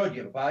TV show? Do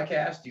you have a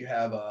podcast? Do you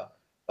have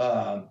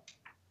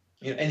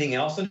anything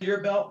else under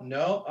your belt?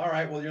 No? All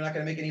right, well, you're not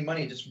going to make any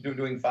money just from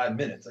doing 5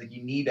 minutes. Like,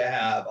 you need to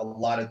have a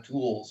lot of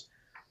tools,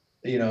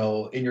 in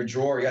your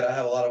drawer. You got to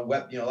have a lot of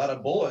a lot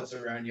of bullets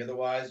around you.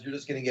 Otherwise, you're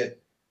just going to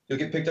you'll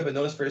get picked up and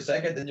noticed for a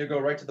second, then you'll go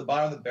right to the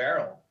bottom of the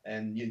barrel,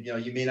 and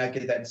you may not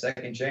get that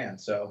second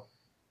chance. So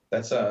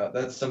that's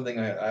something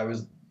I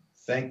was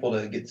thankful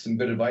to get some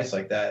good advice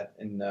like that,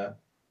 and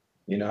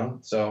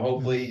so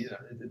hopefully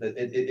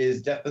it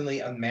is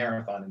definitely a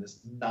marathon and it's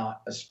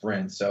not a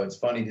sprint. So it's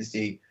funny to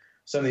see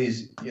some of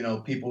these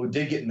people who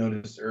did get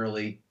noticed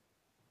early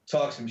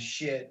talk some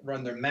shit,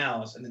 run their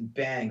mouths, and then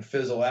bang,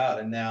 fizzle out,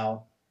 and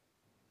now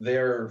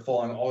they're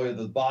falling all the way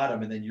to the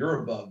bottom, and then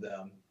you're above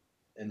them.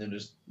 And then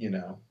just,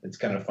 it's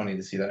kind of funny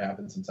to see that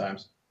happen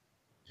sometimes.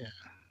 Yeah.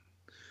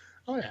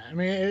 Oh, yeah. I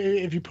mean,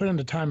 if you put in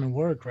the time and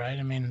work, right?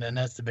 I mean, then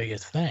that's the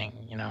biggest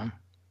thing, Yeah,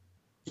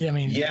 I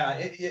mean. Yeah,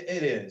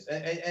 it is.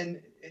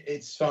 And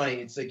it's funny.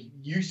 It's like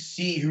you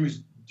see who's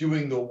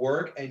doing the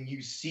work and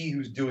you see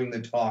who's doing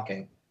the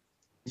talking.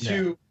 Yeah.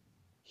 Two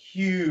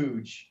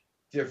huge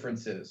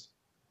differences.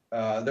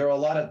 There are a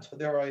lot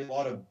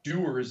of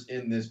doers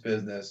in this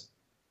business.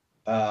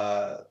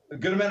 A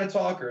good amount of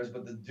talkers,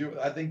 but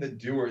I think the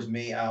doers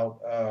may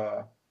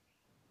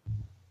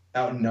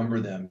outnumber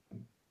them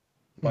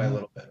by a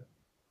little bit.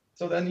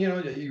 So then you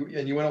want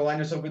to align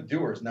yourself with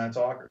doers, not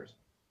talkers.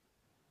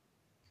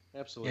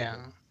 Absolutely.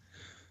 Yeah.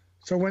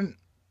 So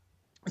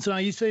now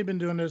you say you've been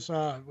doing this.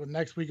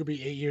 Next week will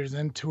be 8 years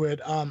into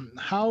it.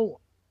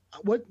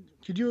 What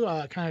could you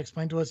kind of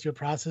explain to us your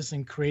process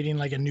in creating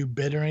like a new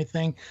bit or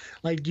anything?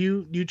 Like,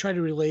 do you try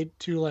to relate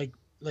to like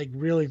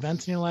real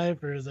events in your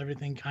life, or is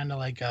everything kind of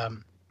like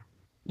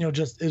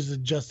is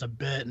it just a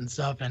bit and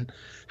stuff? And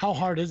how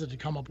hard is it to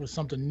come up with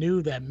something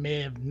new that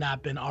may have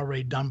not been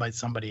already done by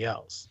somebody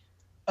else?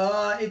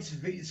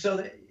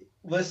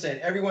 Listen,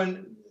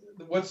 everyone,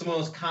 what's the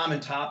most common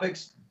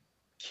topics?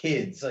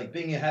 Kids, like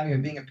being a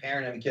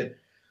parent, having a kid.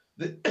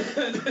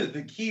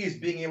 The key is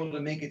being able to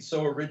make it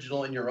so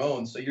original in your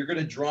own. So you're going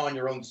to draw on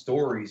your own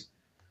stories.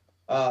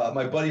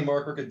 My buddy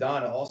Mark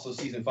Riccadonna, also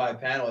season 5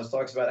 panelist,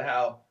 talks about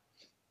how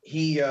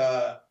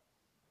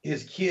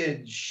his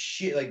kid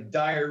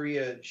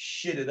diarrhea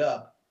shitted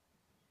up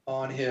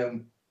on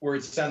him where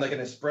it sounded like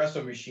an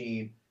espresso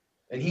machine,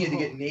 and he had to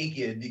get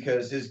naked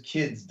because his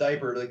kid's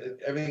diaper,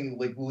 everything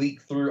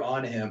leaked through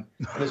on him,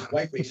 and his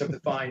wife wakes up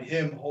to find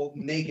him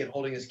naked,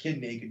 holding his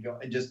kid naked,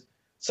 and just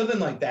something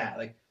like that.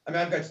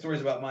 I've got stories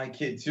about my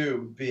kid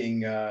too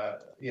being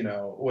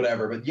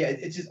whatever, but yeah,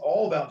 it's just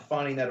all about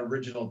finding that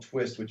original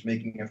twist, which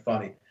making it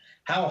funny.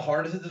 How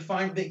hard is it to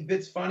find big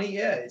bits funny?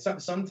 Yeah, it's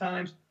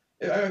sometimes.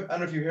 I don't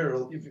know if you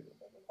hear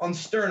on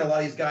Stern, a lot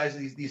of these guys,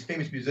 these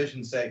famous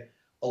musicians say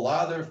a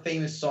lot of their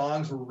famous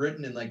songs were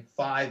written in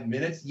 5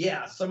 minutes.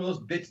 Yeah, some of those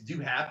bits do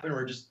happen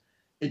where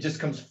it just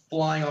comes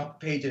flying off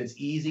the page and it's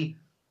easy.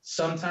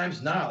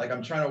 Sometimes not.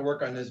 I'm trying to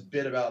work on this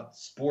bit about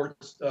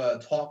sports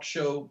talk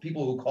show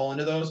people who call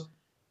into those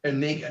and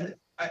make.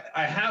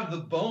 I have the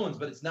bones,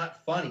 but it's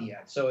not funny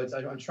yet. So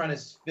I'm trying to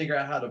figure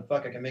out how the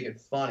fuck I can make it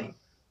funny.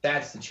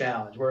 That's the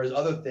challenge. Whereas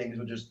other things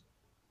would just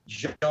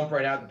jump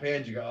right out the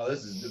page. You go, oh,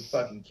 this is the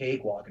fucking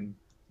cakewalk, and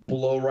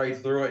blow right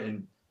through it.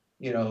 And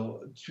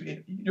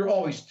you're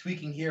always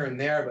tweaking here and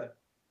there, but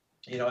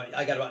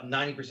I got about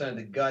 90% of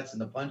the guts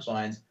and the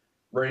punchlines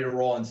ready to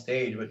roll on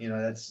stage. But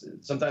that's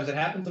sometimes it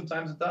happens,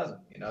 sometimes it doesn't.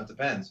 It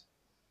depends.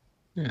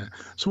 Yeah.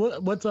 So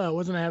what's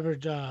an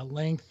average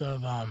length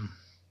of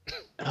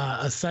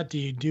a set do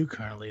you do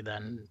currently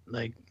then?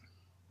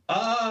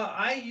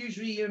 I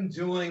usually am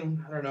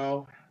doing, I don't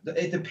know.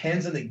 It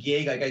depends on the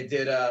gig.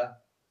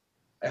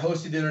 I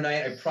hosted the other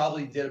night. I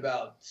probably did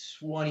about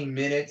 20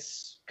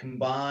 minutes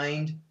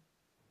combined.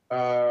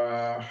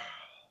 I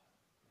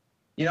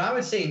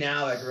would say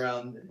now,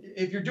 around,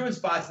 if you're doing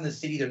spots in the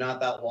city, they're not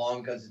that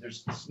long because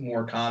there's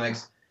more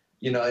comics.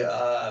 When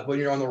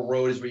you're on the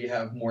road is where you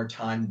have more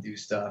time to do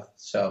stuff.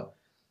 So,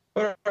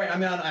 but right,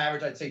 on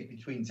average, I'd say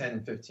between 10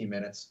 and 15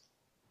 minutes.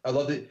 I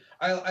love it.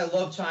 I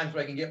love times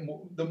where I can get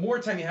more. The more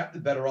time you have, the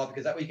better off,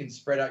 because that way you can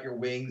spread out your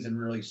wings and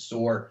really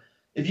soar.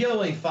 If you have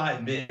only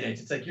 5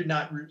 minutes, it's like you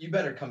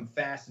better come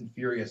fast and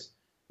furious.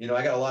 I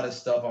got a lot of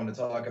stuff I want to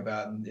talk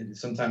about, and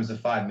sometimes the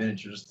 5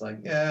 minutes you're just like,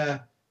 yeah,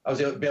 I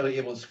was barely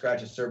able to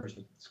scratch the surface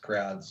with this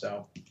crowd.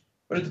 So,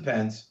 but it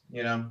depends,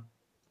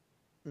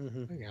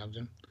 Mm-hmm. I got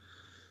you.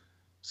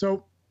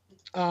 So,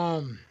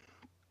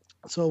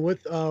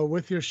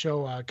 with your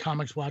show,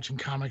 Comics Watching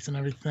Comics and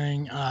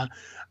everything,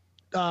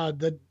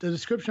 the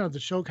description of the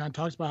show kind of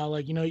talks about how,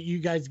 you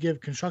guys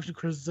give constructive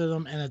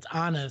criticism and it's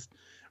honest,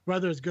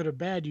 whether it's good or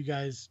bad. You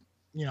guys,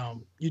 you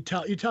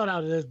tell it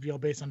how it is,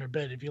 based on their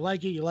bid. If you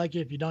like it, you like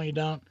it. If you don't, you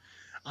don't.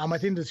 I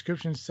think the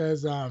description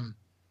says,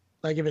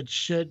 if it's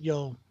shit,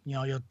 you'll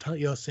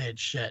say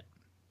it's shit.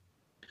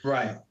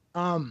 Right.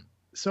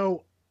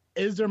 So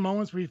is there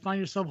moments where you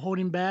find yourself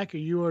holding back, or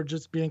you are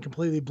just being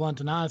completely blunt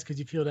and honest because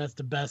you feel that's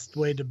the best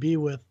way to be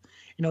with,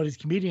 these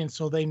comedians,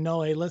 so they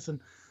know, hey,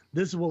 listen,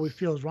 this is what we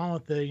feel is wrong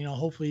with it.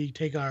 Hopefully you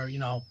take our,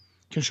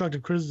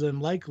 constructive criticism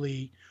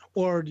likely,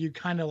 or do you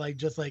kind of we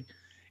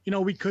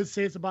could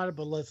say it's about it,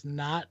 but let's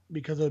not,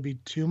 because it would be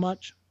too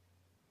much?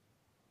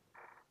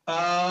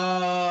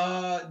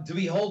 Do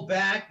we hold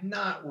back?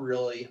 Not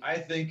really. I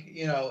think,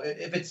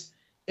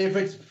 if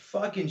it's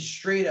fucking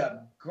straight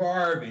up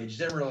garbage,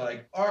 then we're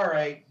like, all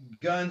right,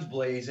 guns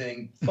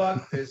blazing,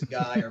 fuck this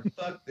guy or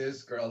fuck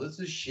this girl, this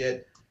is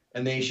shit,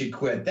 and they should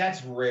quit.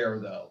 That's rare,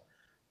 though.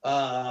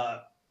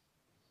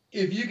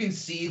 If you can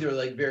see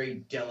they're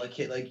very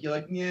delicate, you're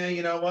like, yeah,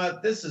 you know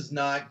what, this is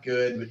not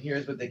good, but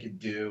here's what they could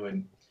do,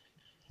 and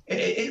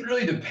it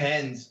really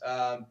depends.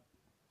 I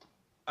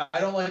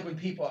don't like when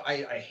people,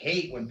 I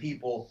hate when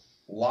people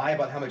lie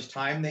about how much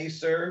time they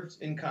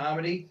served in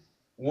comedy.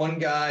 One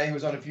guy who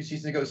was on a few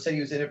seasons ago said he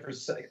was in it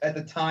at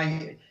the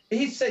time.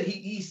 He said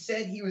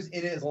he was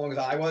in it as long as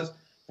I was.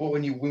 But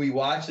when we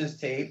watched this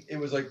tape, it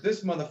was like,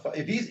 this motherfucker,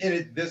 if he's in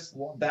it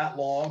that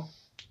long,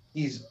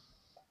 he's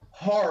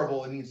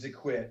horrible and needs to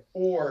quit,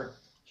 or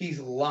he's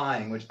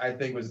lying, which I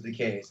think was the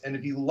case. And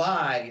if you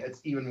lie,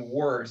 it's even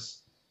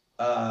worse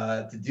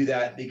to do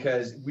that,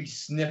 because we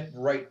sniffed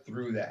right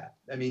through that.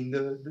 I mean,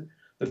 the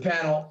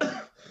panel,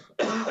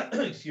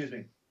 excuse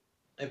me,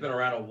 have been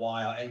around a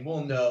while, and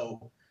we'll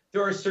know.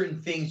 There are certain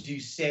things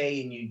you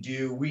say and you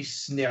do, we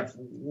sniff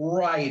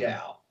right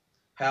out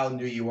how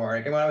new you are.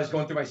 Like when I was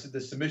going through the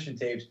submission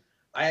tapes,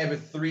 I have a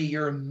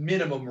 3-year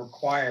minimum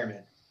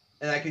requirement.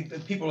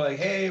 And people are like,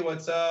 hey,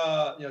 what's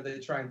up? They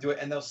try and do it,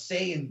 and they'll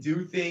say and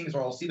do things,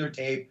 or I'll see their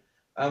tape.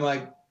 I'm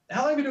like,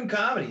 how long have you been doing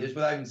comedy? Just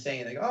without even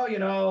saying, like,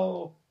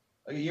 oh,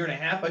 like a year and a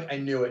half. Like, I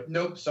knew it.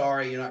 Nope,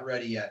 sorry, you're not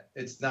ready yet.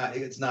 It's not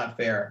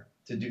fair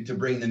to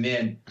bring them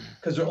in,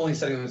 because they're only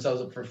setting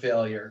themselves up for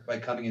failure by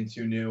coming in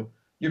too new.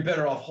 You're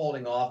better off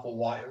holding off a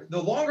while. The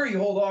longer you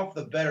hold off,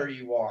 the better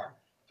you are,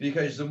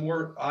 because the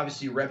more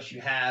obviously reps you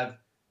have,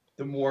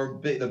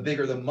 the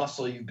bigger the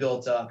muscle you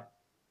built up,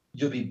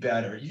 you'll be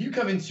better. If you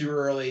come in too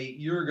early,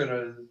 you're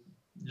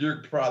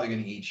probably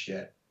gonna eat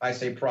shit. I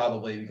say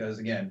probably because,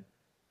 again,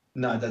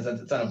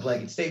 that's not a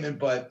blanket statement,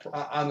 but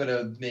I'm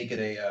gonna make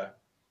it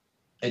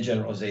a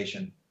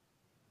generalization.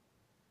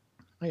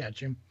 I got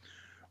you.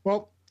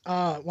 Well,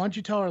 why don't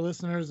you tell our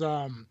listeners,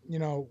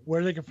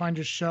 where they can find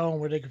your show and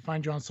where they can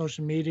find you on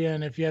social media,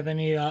 and if you have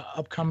any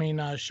upcoming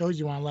shows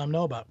you want to let them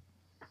know about.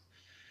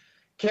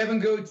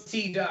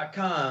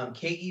 KevinGoatee.com,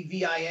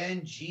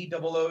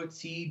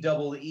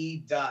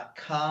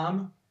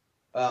 KevinGootee.com.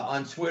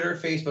 On Twitter,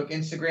 Facebook,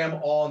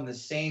 Instagram, all in the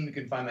same. You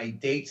can find my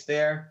dates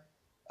there.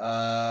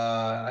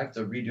 I have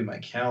to redo my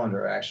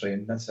calendar, actually,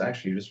 and that's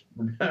actually just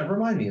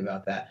remind me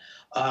about that.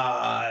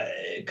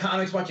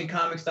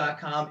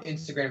 ComicsWatchingComics.com,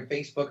 Instagram,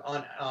 Facebook.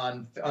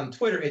 On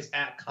Twitter, it's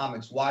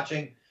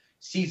 @ComicsWatching.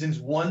 Seasons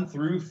 1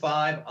 through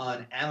 5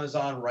 on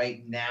Amazon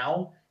right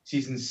now.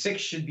 Season 6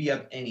 should be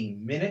up any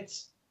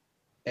minute.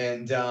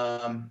 And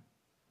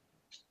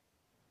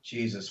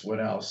Jesus, what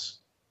else?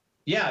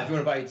 Yeah, if you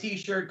want to buy a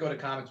T-shirt, go to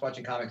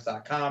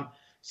ComicsWatchingComics.com.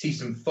 See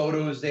some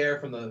photos there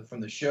from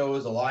the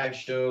shows, the live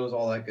shows,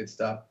 all that good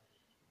stuff.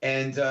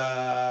 And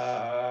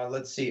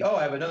let's see. Oh,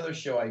 I have another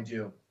show I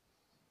do.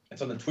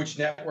 It's on the Twitch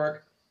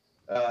network.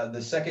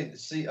 The second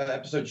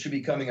episode should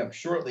be coming up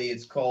shortly.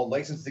 It's called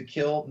License to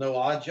Kill, No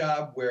Odd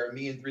Job, where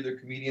me and 3 other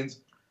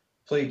comedians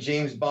play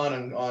James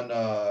Bond on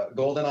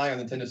GoldenEye on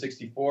Nintendo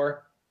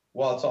 64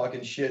 while talking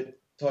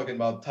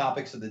about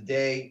topics of the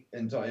day,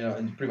 and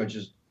and pretty much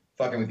just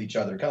fucking with each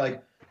other. Kind of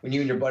like when you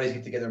and your buddies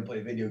get together and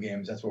play video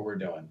games. That's what we're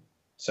doing.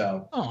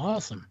 So, oh,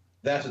 awesome.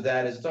 That's what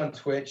that is. It's on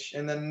Twitch.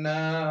 And then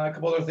a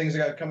couple other things I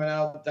got coming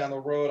out down the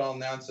road. I'll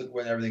announce it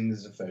when everything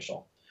is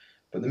official.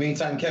 But in the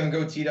meantime,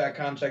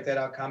 KevinGoatee.com. Check that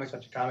out. Comics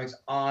Watching Comics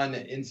on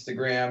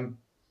Instagram,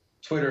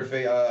 Twitter,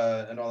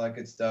 and all that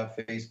good stuff,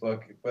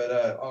 Facebook.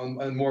 But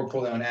more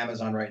importantly on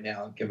Amazon right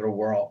now. Give it a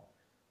whirl.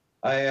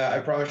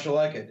 I promise you'll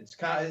like it.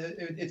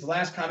 It's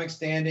Last Comic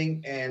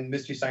Standing and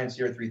Mystery Science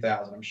Theater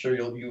 3000. I'm sure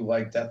you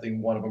like definitely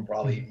one of them,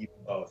 probably even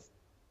both.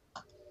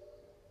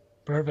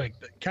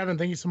 Perfect. Kevin,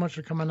 thank you so much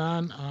for coming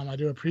on. I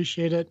do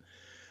appreciate it.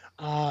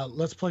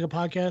 Let's plug a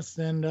podcast,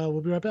 and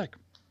we'll be right back.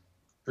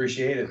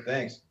 Appreciate it.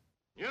 Thanks.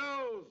 News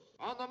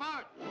on the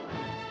march.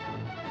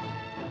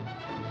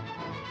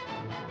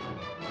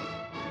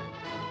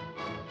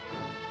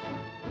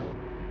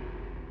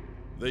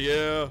 The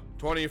year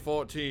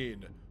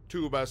 2014.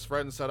 Two best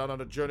friends set out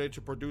on a journey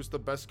to produce the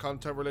best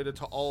content related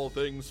to all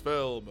things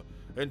film.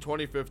 In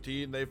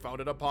 2015, they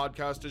founded a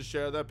podcast to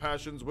share their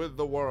passions with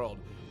the world.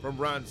 From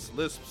rants,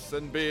 lisps,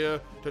 and beer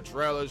to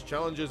trailers,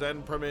 challenges,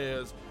 and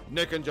premieres,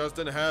 Nick and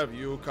Justin have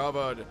you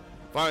covered.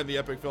 Find the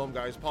Epic Film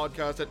Guys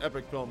podcast at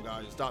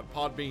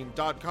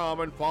epicfilmguys.podbean.com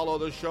and follow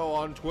the show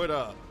on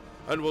Twitter.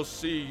 And we'll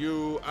see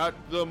you at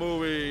the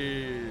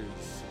movies.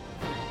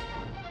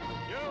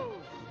 News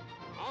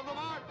on the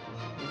march.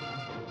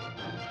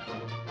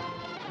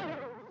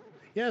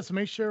 Yeah, so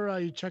make sure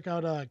you check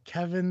out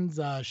Kevin's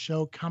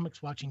show,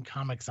 Comics Watching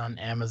Comics, on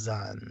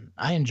Amazon.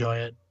 I enjoy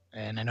it,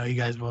 and I know you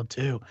guys will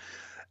too.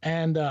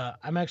 And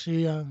I'm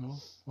actually, I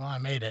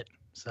made it,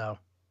 so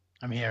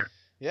I'm here.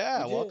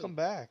 Yeah, You welcome did.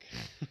 back.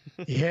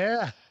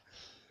 Yeah.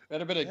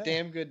 That'd have been a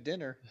damn good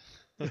dinner.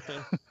 It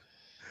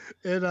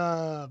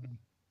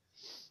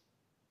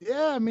yeah,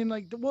 I mean,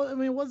 like, well, I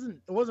mean, it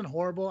wasn't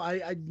horrible.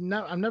 I've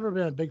never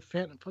been a big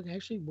fan of fucking.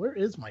 Actually, where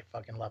is my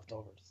fucking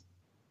leftovers?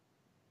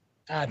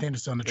 I think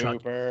it's still in the truck.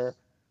 Super.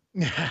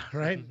 Yeah,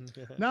 right.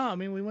 No, I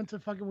mean, we went to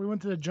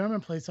the German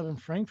place up in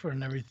Frankfurt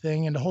and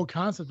everything, and the whole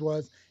concept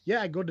was,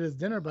 yeah, I go to this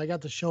dinner, but I got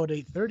the show at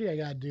 8:30. I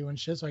gotta do and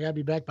shit, so I gotta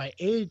be back by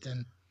 8.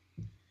 And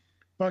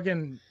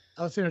fucking,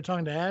 I was sitting there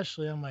talking to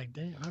Ashley. I'm like,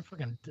 damn, our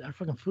fucking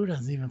food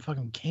hasn't even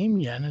fucking came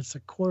yet, and it's a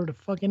quarter to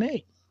fucking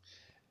 8.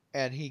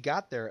 And he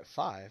got there at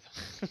 5.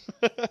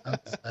 I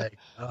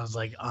was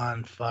like,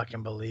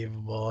 unfucking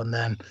believable. And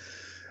then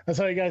that's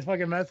how you guys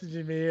fucking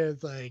messaging me.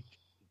 It's like,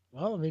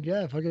 well, I mean,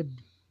 yeah, if I could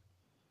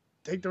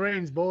take the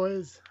reins,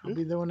 boys, I'll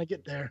be there when I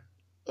get there.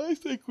 I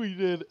think we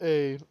did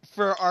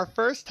for our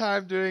first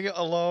time doing it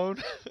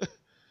alone.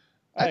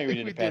 I think we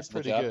did a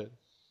passable pretty job. good.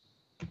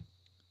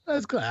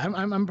 That's good.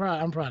 I'm proud.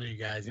 I'm proud of you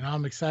guys. You know,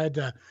 I'm excited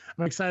to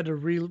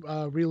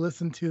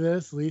re-listen to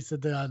this, at least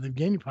at the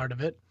beginning part of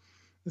it.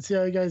 Let's see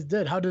how you guys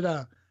did. How'd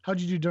you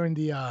do during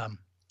the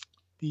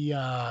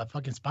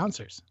fucking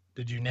sponsors?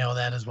 Did you nail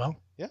that as well?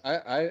 Yeah.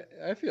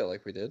 I feel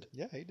like we did.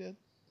 Yeah, he did.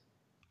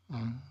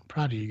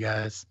 Proud of you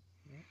guys.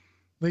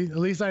 At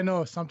least I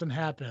know if something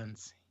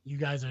happens, you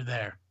guys are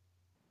there.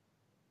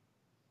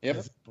 Yep.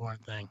 That's the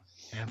important thing.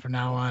 And from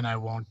now on, I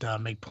won't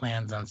make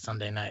plans on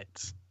Sunday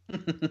nights.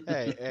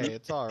 Hey,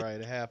 it's all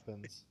right. It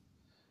happens.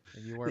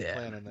 And you weren't Yeah.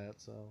 planning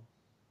that, so.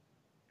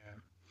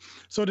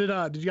 So did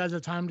you guys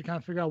have time to kind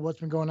of figure out what's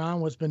been going on,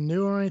 what's been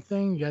new or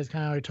anything? You guys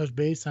kind of already touched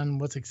base on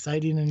what's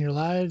exciting in your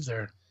lives,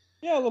 or?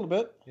 Yeah, a little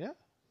bit. Yeah.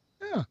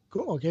 Yeah,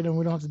 cool. Okay, then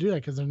we don't have to do that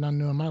because there's nothing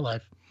new in my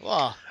life.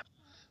 Well,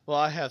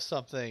 I have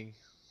something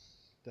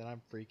that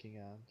I'm freaking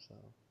on. So.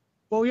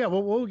 Well, yeah,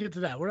 we'll get to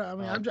that.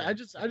 Okay. I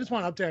just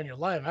want to update on your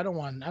life. I don't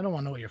want to know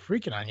what you're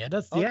freaking on yet.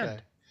 That's the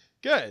end.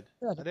 Good.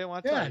 Yeah. I didn't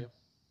want to tell you.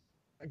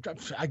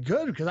 I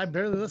good because I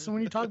barely listen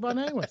when you talk about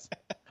it anyways.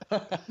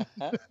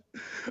 Colin,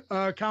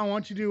 why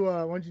don't you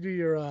do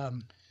your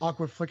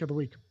awkward flick of the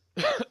week?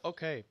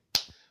 Okay.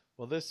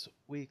 Well, this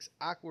week's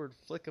awkward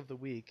flick of the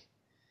week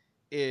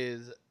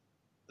is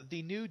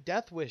the new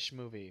Death Wish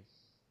movie.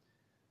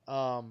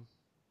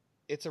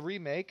 It's a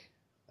remake,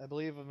 I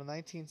believe, of a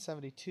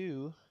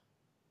 1972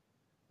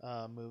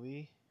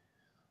 movie.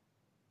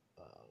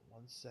 1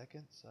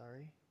 second,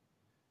 sorry.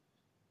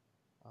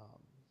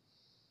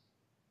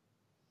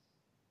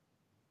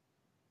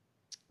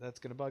 That's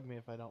gonna bug me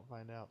if I don't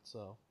find out.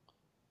 So.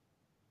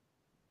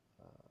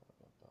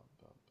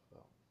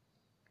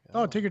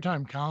 Oh, take your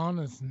time,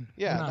 Colin.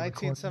 Yeah, we're not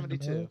recording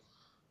 1972 anymore.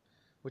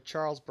 with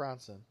Charles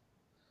Bronson.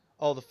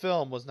 Oh, the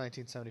film was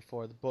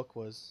 1974. The book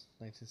was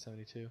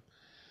 1972.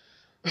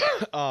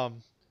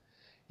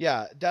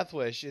 Yeah, Death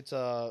Wish. It's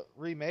a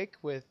remake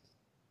with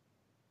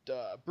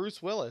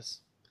Bruce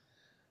Willis.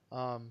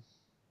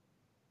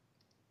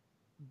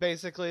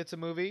 Basically, it's a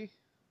movie.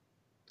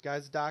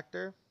 Guy's a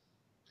doctor.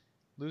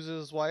 Loses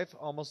his wife,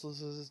 almost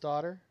loses his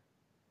daughter,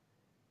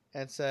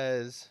 and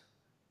says,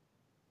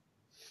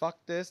 fuck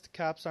this, the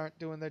cops aren't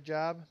doing their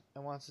job,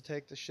 and wants to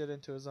take the shit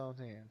into his own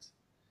hands.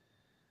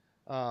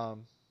 A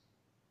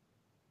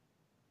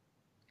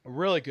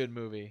really good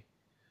movie.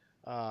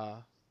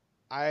 I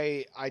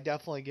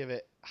definitely give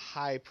it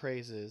high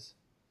praises.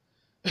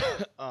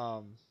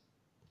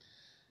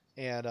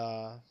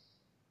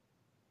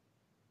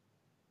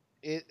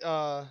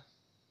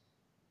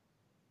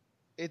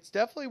 It's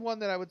definitely one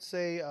that I would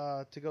say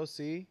to go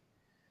see.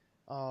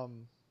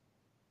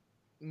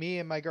 Me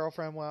and my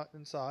girlfriend went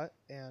and saw it,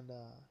 and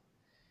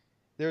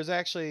there's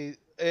actually,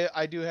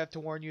 I do have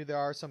to warn you, there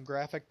are some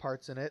graphic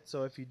parts in it,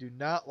 so if you do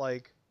not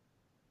like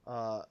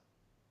the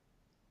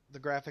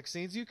graphic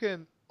scenes, you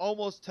can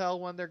almost tell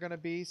when they're going to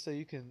be, so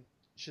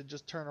should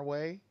just turn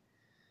away.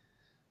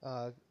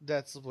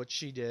 That's what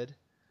she did.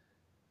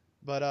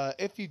 But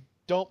if you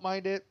don't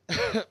mind it,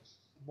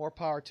 more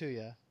power to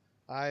you.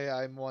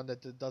 I'm one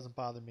that doesn't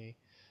bother me.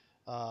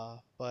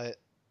 But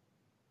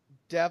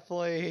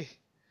definitely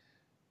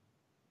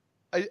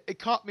it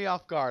caught me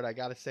off guard. I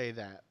got to say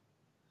that.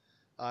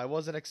 I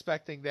wasn't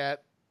expecting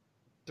that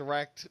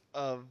direct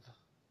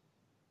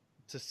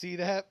to see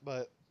that,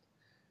 but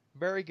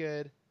very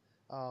good.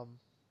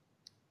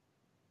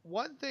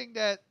 One thing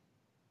that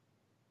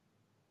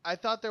I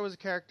thought there was a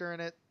character in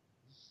it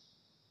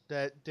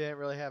that didn't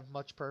really have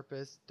much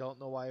purpose. Don't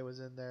know why he was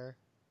in there.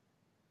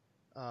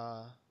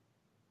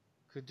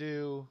 Could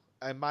do,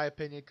 in my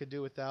opinion, could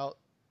do without.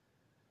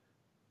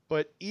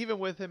 But even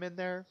with him in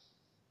there,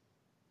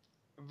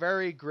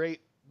 very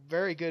great,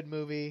 very good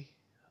movie.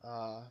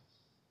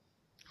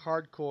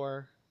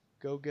 Hardcore,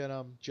 go get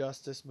 'em,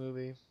 justice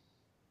movie.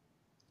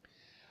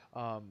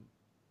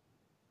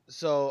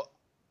 So,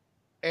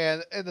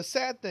 and the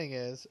sad thing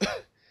is,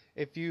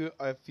 if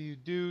you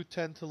do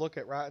tend to look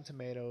at Rotten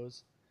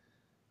Tomatoes,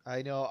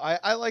 I know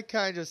I like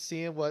kind of just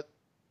seeing what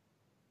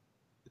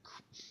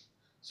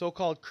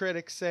so-called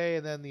critics say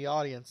and then the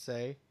audience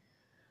say,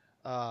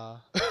 and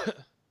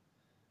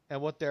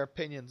what their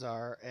opinions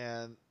are.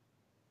 And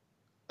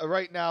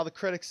right now, the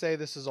critics say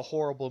this is a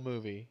horrible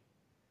movie,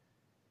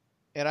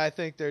 and I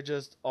think they're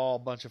just all a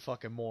bunch of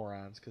fucking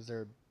morons because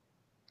they're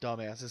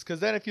dumbasses.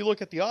 Because then if you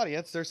look at the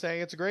audience, they're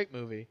saying it's a great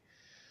movie.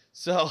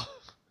 So,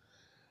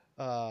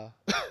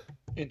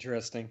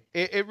 Interesting.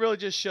 It really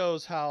just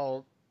shows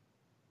how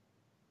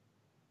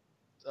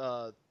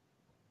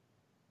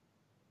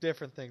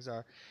different things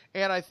are.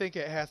 And I think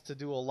it has to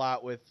do a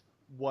lot with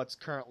what's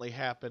currently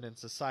happened in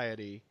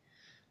society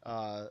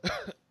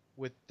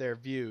with their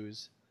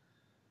views.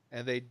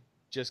 And they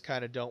just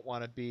kind of don't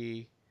want to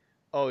be,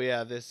 oh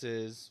yeah,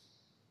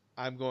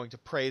 I'm going to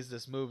praise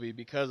this movie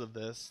because of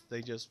this.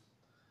 They just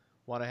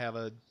want to have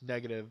a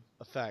negative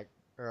effect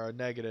or a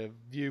negative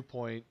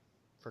viewpoint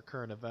for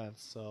current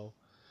events. So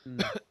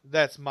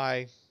that's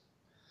my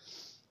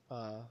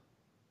thought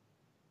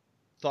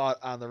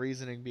on the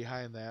reasoning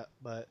behind that.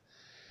 But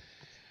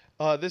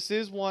this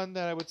is one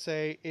that I would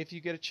say, if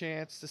you get a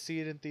chance to see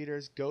it in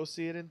theaters, go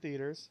see it in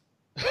theaters.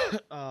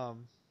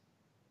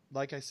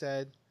 Like I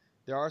said,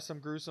 there are some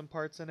gruesome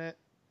parts in it.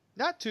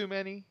 Not too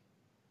many,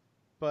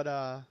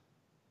 but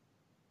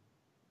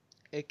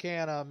it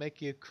can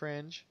make you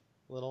cringe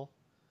a little.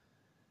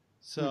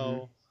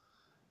 So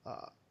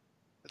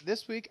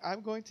this week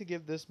I'm going to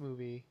give this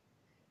movie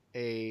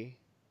a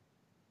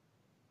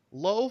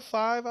low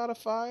 5 out of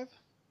 5.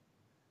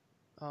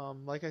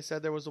 Like I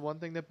said, there was the one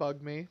thing that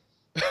bugged me.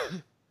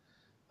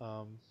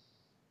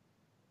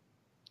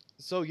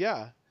 So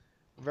yeah,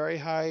 very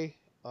high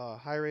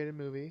rated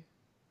movie,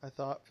 I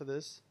thought, for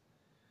this.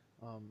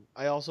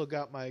 I also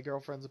got my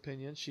girlfriend's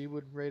opinion. She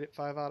would rate it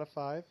 5 out of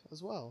 5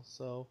 as well.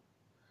 So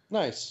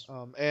Nice.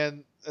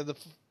 and the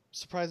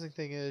surprising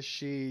thing is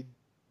she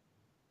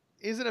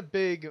isn't a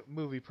big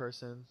movie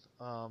person,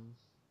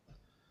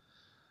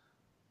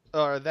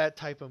 or that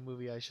type of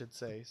movie, I should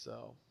say.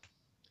 So,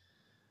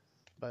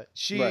 but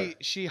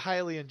she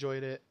highly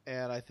enjoyed it,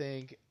 and I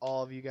think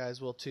all of you guys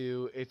will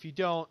too. If you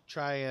don't,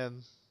 try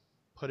and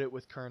put it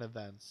with current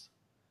events.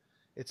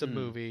 It's a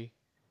movie.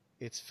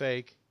 It's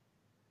fake.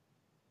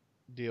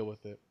 Deal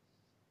with it.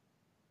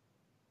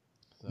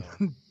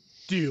 So.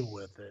 Deal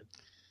with it.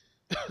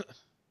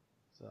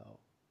 So,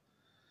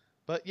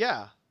 but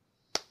yeah,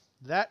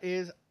 that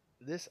is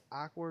this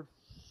awkward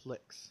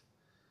flicks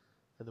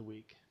for the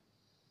week.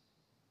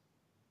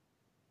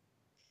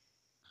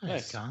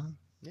 Nice, Colin.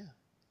 Yeah,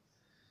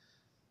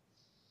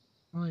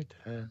 I like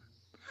that.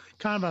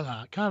 Kind of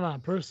on a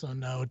personal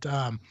note,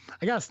 I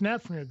got a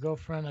snap from your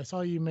girlfriend. I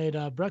saw you made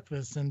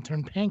breakfast and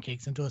turned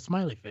pancakes into a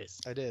smiley face.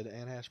 I did,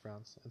 and hash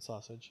browns and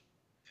sausage.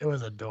 It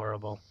was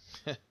adorable.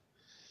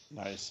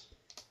 Nice.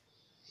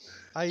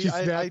 I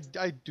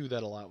do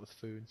that a lot with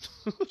food.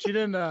 She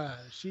didn't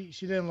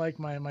like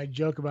my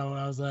joke about when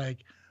I was like,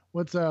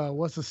 what's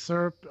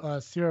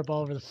the syrup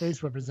all over the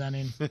face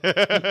representing?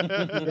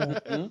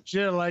 Yeah. She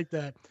didn't like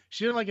that.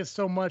 She didn't like it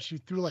so much she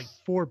threw like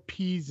 4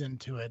 P's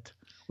into it,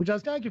 which I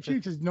was kind of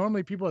confused because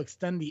normally people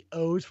extend the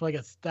O's for like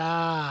a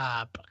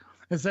stop.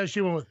 Instead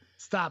she went with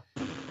stop.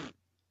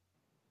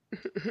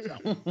 So.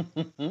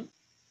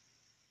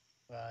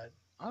 But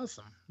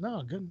awesome.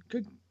 No, good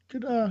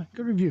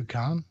review,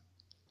 Colin.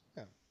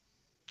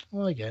 I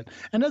like it.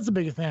 And that's the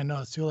biggest thing I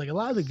noticed too. Like a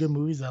lot of the good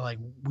movies that like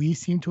we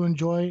seem to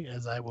enjoy,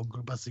 as I will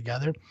group us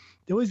together,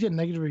 they always get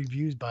negative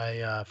reviews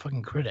by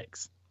fucking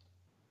critics.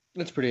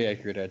 That's pretty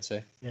accurate, I'd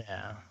say.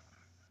 Yeah.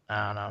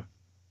 I don't know.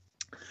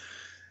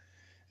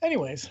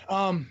 Anyways,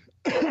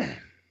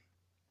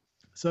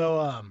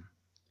 so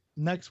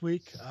next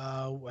week,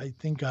 I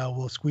think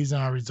we'll squeeze in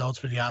our results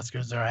for the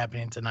Oscars that are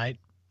happening tonight.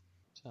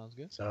 Sounds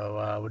good.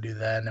 So we'll do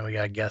that, and then we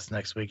got a guest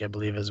next week, I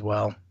believe, as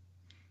well.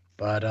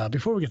 But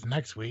before we get to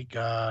next week,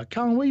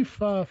 Colin, what are you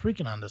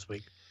freaking on this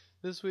week?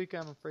 This week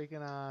I'm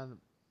freaking on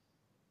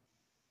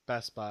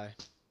Best Buy.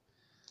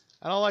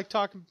 I don't like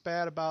talking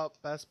bad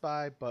about Best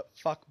Buy, but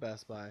fuck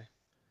Best Buy.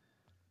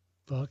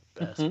 Fuck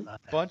Best Buy.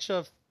 Bunch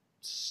of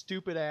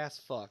stupid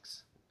ass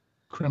fucks.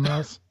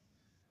 Criminals.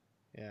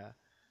 Yeah.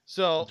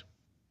 So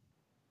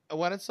I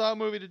went and saw a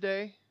movie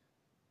today.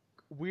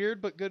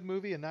 Weird but good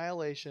movie,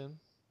 Annihilation.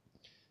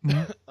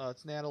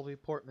 It's Natalie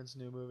Portman's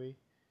new movie.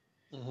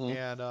 Mhm.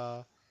 And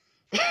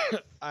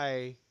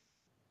I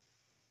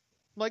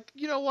like,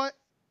 you know what?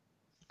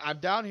 I'm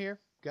down here.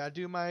 Gotta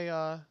do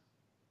my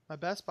my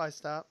Best Buy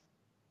stop.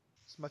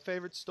 It's my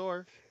favorite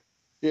store.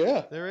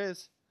 Yeah. There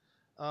is.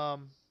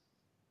 And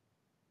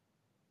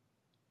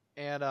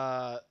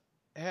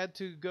had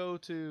to go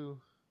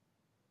to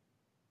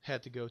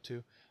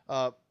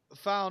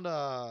found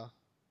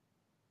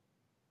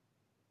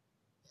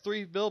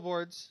 3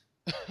 billboards.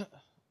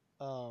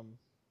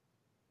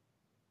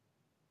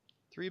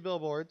 3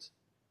 billboards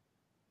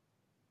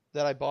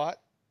that I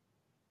bought.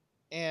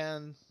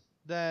 And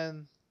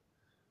then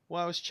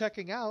when I was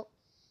checking out,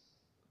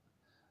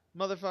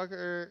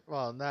 motherfucker,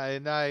 well, not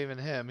even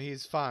him.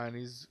 He's fine.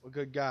 He's a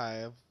good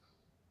guy. I've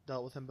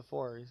dealt with him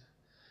before.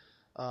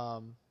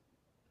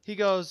 He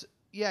goes,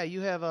 "Yeah,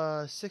 you have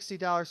a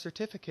 $60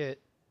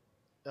 certificate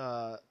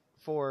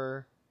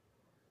for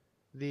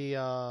the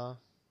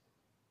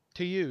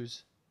to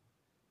use."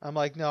 I'm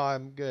like, "No,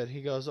 I'm good."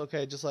 He goes,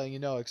 "Okay, just letting you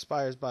know, it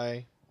expires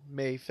by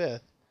May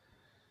 5th."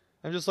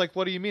 I'm just like,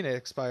 "What do you mean it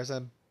expires?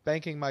 I'm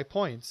banking my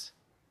points."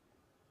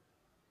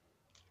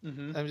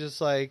 Mm-hmm. I'm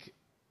just like,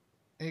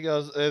 he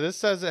goes, "This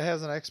says it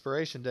has an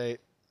expiration date."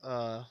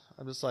 I'm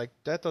just like,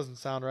 "That doesn't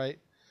sound right."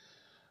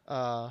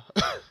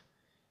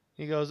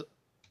 He goes,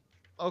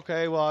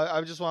 "Okay, well,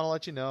 I just want to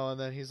let you know." And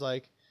then he's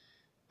like,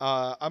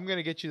 "I'm going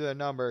to get you the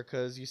number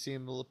because you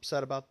seem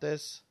upset about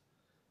this.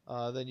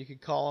 Then you can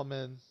call them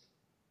and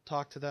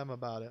talk to them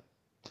about it."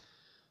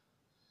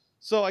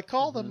 So I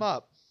called them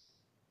up.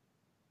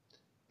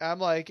 I'm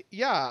like,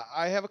 "Yeah,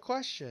 I have a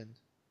question.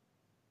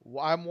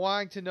 I'm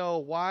wanting to know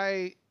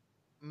why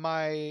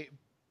my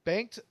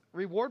banked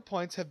reward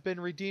points have been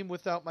redeemed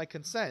without my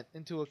consent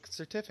into a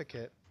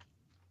certificate."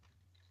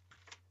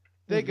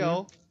 They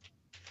go,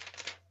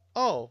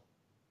 "Oh,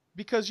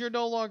 because you're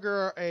no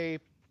longer a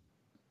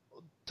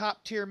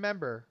top tier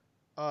member.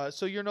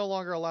 So you're no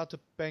longer allowed to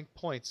bank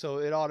points, so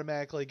it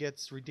automatically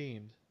gets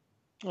redeemed."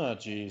 Oh,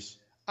 jeez.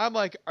 I'm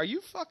like, "Are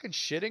you fucking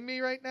shitting me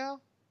right now?"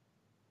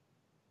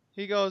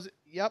 He goes,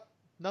 "Yep,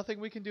 nothing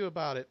we can do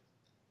about it."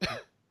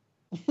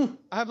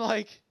 I'm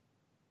like,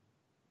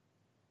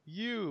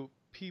 "You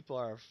people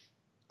are,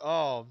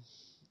 oh,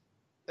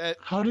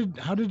 How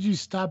did you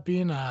stop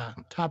being a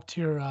top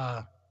tier?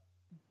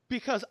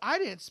 because I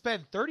didn't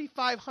spend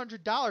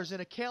 $3,500 in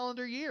a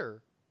calendar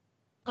year."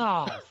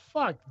 Oh,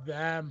 fuck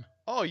them.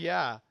 Oh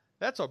yeah,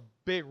 that's a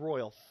big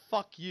royal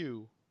fuck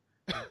you.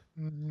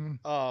 Mhm.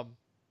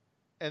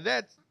 And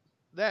that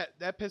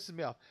pisses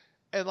me off.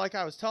 And like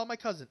I was telling my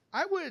cousin,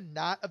 I would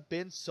not have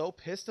been so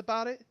pissed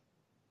about it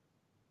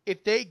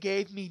if they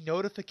gave me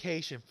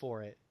notification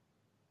for it.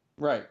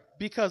 Right.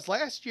 Because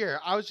last year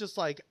I was just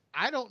like,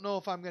 I don't know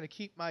if I'm going to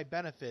keep my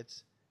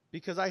benefits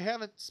because I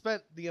haven't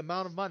spent the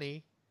amount of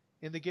money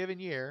in the given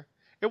year.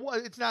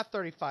 It's not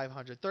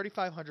 3,500.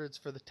 3,500 is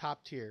for the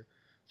top tier,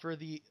 for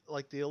the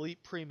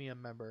elite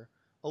premium member.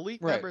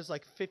 Elite member is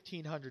like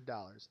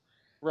 $1,500.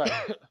 Right.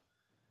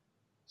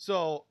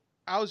 So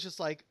I was just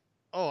like,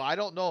 oh, I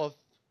don't know if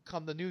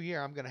come the new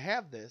year I'm going to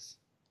have this.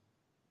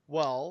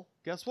 Well,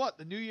 guess what?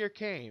 The new year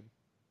came,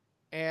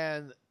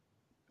 and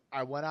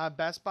I went on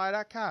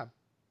BestBuy.com,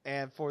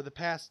 and for the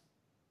past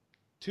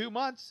 2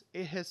 months,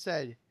 it has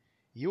said,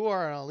 you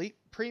are an elite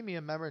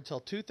premium member until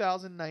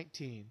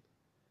 2019.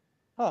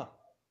 Huh.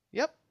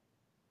 Yep.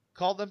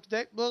 Called them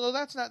today. Well, no,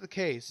 that's not the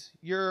case.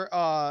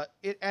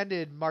 It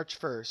ended March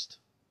 1st.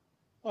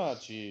 Oh,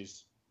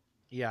 jeez.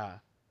 Yeah.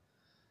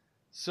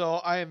 So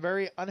I am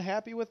very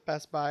unhappy with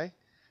Best Buy.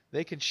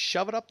 They can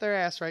shove it up their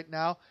ass right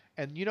now.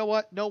 And you know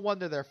what? No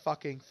wonder they're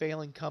fucking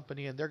failing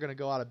company and they're going to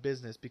go out of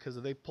business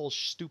because they pull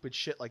stupid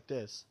shit like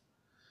this.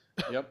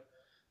 Yep.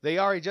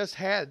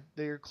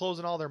 They're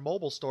closing all their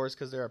mobile stores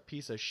because they're a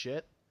piece of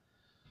shit.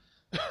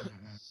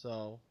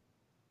 So,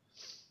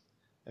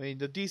 I mean,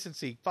 the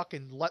decency,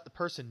 fucking let the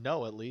person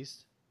know at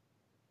least.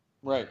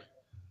 Right.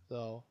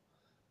 So,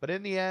 but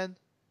in the end,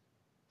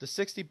 the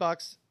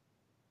 $60,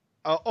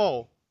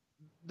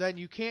 then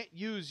you can't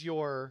use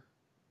your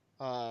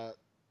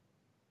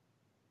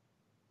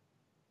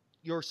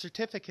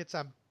certificates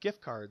on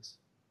gift cards.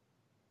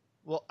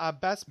 Well, on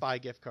Best Buy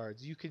gift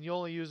cards, you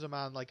only use them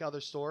on like other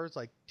stores,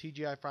 like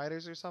TGI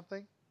Fridays or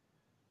something.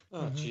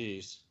 Oh,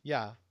 jeez.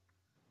 Yeah.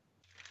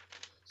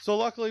 So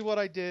luckily, what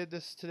I did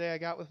today, I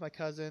got with my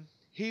cousin.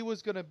 He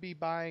was gonna be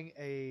buying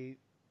a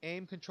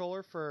aim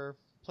controller for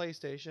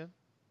PlayStation.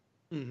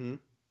 Mm-hmm.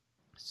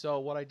 So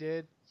what I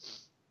did,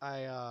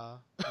 I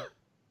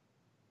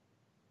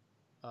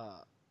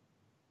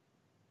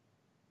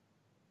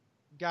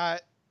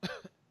got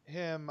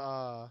him.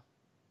 I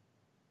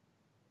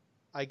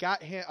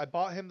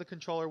bought him the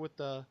controller with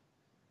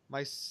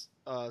my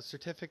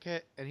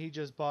certificate, and he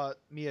just bought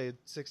me a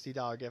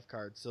 $60 gift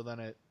card. So then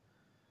it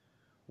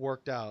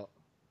worked out.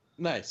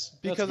 Nice.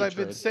 Because I've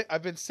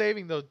been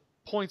saving the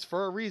points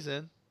for a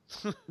reason.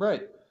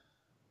 Right.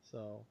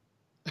 So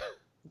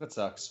that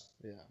sucks.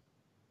 Yeah.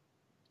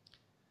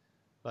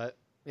 But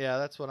yeah,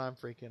 that's what I'm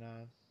freaking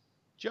on.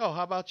 Joe,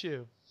 how about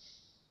you?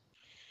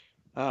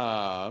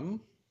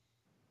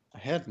 I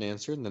hadn't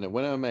answered, and then it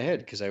went out of my head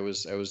because I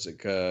was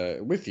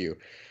with you.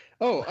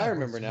 Oh, I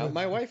remember now.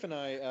 My wife and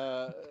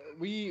I,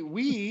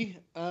 we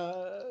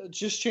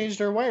just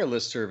changed our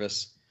wireless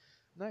service.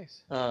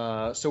 Nice.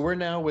 So we're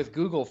now with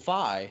Google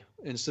Fi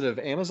instead of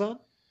Amazon,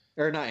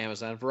 or not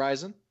Amazon,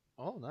 Verizon.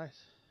 Oh, nice.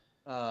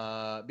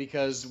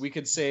 Because we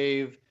could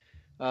save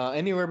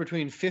anywhere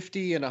between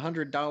 $50 and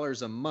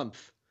 $100 a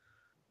month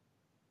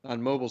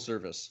on mobile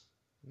service.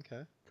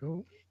 Okay.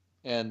 Cool.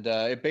 And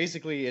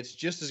it's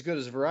just as good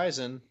as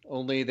Verizon,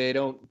 only they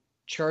don't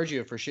charge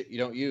you for shit you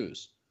don't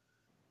use.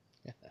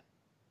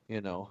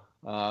 You know.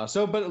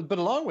 But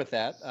along with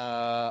that,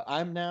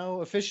 I'm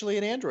now officially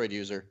an Android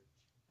user.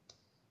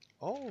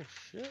 Oh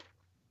shit.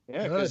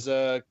 Yeah, because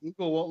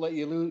Google won't let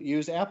you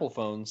use Apple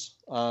phones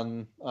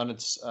on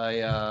its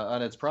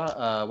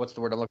what's the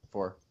word I'm looking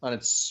for, on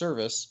its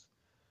service.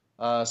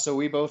 So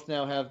we both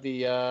now have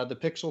the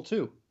Pixel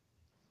 2.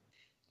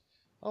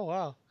 Oh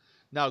wow.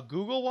 Now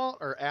Google won't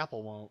or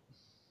Apple won't?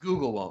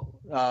 Google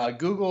won't.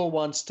 Google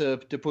wants to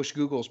push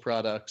Google's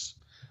products.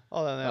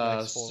 Oh, then that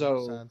makes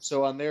full sense.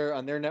 So on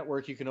their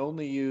network, you can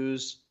only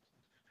use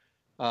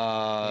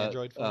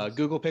Android phones?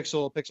 Google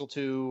Pixel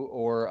 2,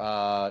 or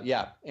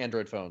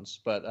Android phones.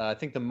 But I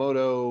think the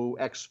Moto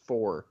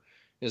X4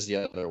 is the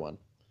other one.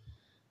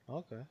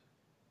 Okay.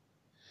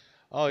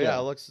 Oh yeah,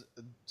 it looks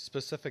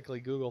specifically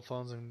Google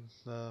phones and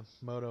the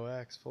Moto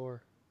X4.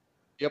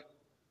 Yep.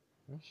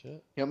 Oh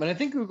shit. Yeah, and I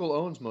think Google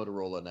owns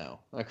Motorola now.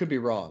 I could be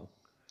wrong.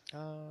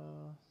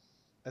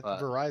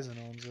 Verizon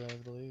owns it, I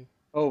believe.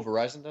 Oh,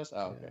 Verizon does?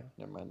 Oh, okay. Yeah.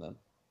 Never mind then.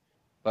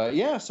 But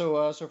yeah,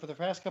 so for the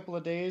past couple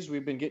of days,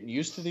 we've been getting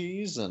used to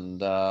these,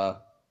 and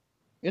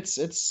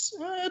it's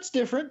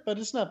different, but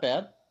it's not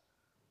bad.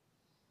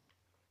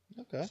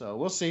 Okay. So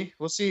we'll see.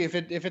 We'll see if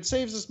it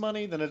saves us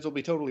money, then it'll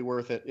be totally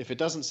worth it. If it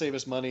doesn't save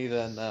us money,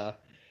 then the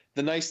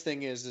nice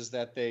thing is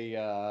that they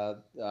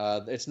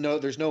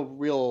there's no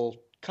real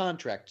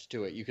contract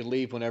to it. You can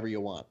leave whenever you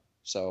want.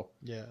 So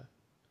yeah.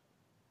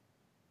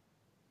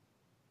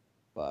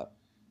 But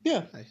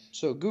yeah, nice.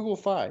 So Google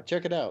Fi,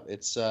 check it out.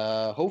 It's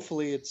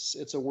hopefully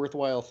it's a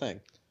worthwhile thing.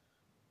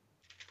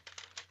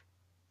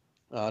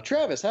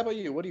 Travis, how about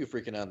you? What are you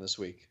freaking on this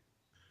week?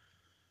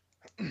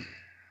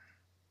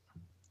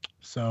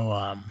 So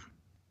I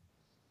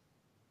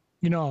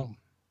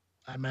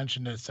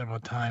mentioned it several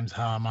times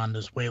how I'm on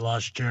this weight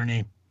loss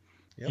journey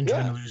and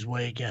trying to lose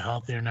weight, get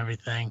healthier and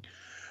everything.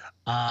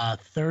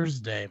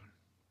 Thursday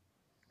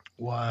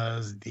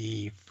was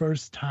the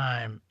first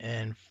time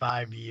in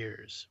 5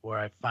 years where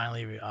I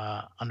finally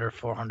under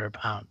 400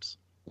 pounds.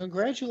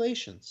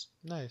 Congratulations.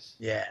 Nice.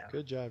 Yeah.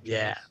 Good job, Travis.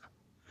 Yeah.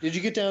 Did you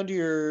get down to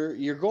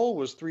your goal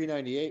was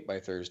 398 by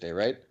Thursday,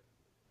 right?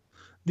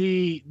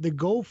 The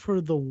goal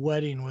for the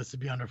wedding was to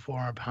be under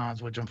 400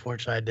 pounds, which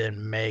unfortunately I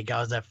didn't make.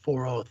 I was at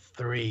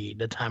 403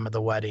 the time of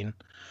the wedding.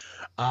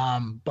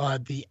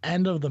 But the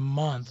end of the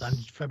month on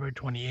February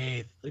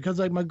 28th, because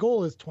like my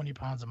goal is 20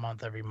 pounds a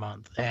month every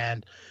month,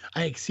 and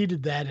I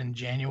exceeded that in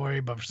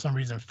January, but for some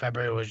reason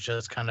February was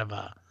just kind of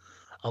a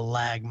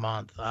lag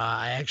month.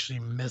 I actually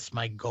missed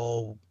my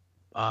goal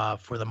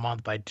for the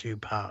month by 2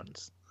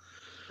 pounds.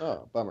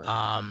 Oh, bummer.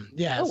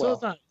 Yeah, so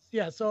it's not.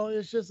 Yeah, so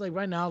it's just like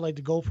right now, like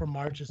the goal for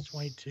March is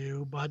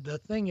 22. But the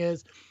thing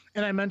is,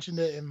 and I mentioned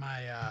it in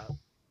my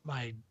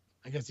I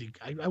guess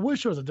I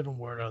wish there was a different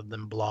word other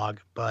than blog,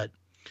 but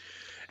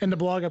in the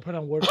blog I put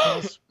on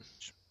WordPress.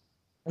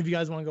 If you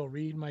guys want to go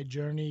read my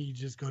journey, you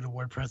just go to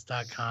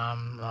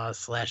wordpress.com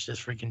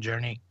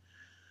 /thisfreakingjourney.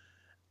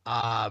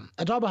 I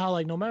talk about how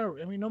like no matter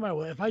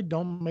what, if I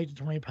don't make the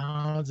 20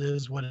 pounds, it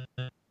is what it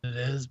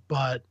is.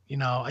 But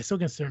I still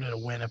consider it a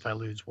win if I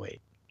lose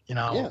weight.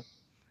 Yeah.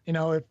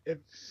 If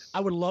I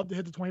would love to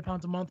hit the 20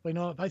 pounds a month, but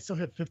if I still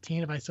hit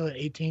 15, if I still hit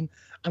 18,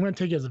 I'm going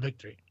to take it as a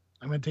victory.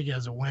 I'm going to take it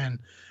as a win.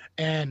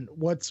 And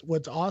what's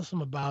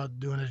awesome about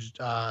doing this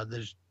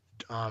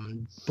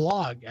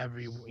blog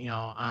every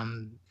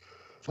on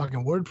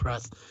fucking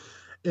WordPress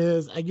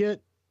is I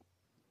get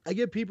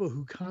people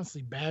who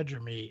constantly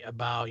badger me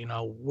about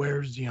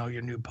where's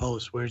your new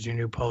post, where's your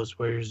new post,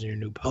 where's your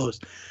new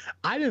post.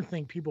 I didn't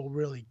think people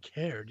really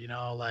cared,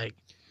 but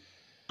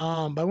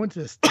I went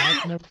to the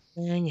stats and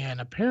everything,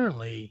 and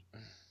apparently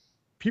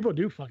people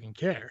do fucking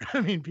care.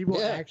 I mean,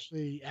 people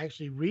actually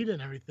read it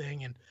and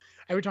everything. And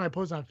every time I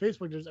post on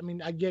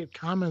Facebook, I get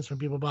comments from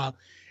people about,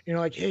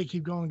 like, hey,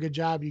 keep going, good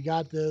job, you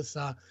got this.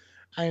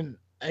 There's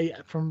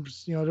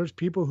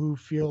people who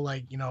feel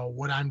like,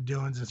 what I'm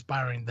doing is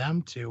inspiring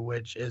them to,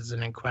 which is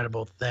an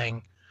incredible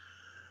thing.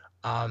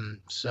 I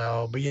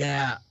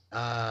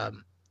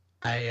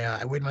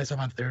weighed myself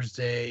on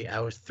Thursday. I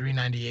was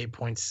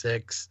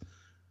 398.6.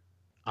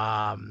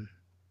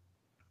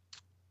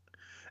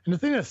 And the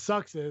thing that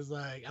sucks is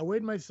like I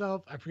weighed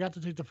myself. I forgot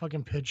to take the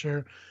fucking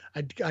picture.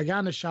 I got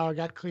in the shower,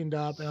 got cleaned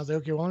up, and I was like,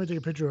 okay, well, let me take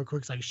a picture real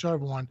quick so I can show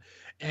everyone.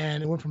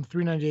 And it went from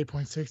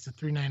 398.6 to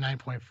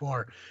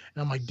 399.4. And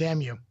I'm like, damn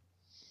you.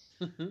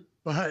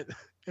 But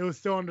it was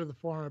still under the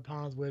 400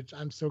 pounds, which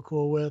I'm so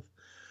cool with.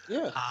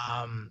 Yeah.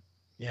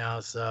 You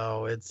know,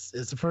 so it's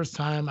the first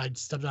time I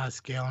stepped on a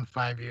scale in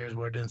 5 years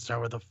where it didn't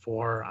start with a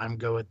 4. I'm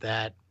good with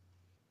that.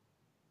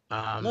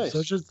 Nice.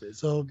 So it's just I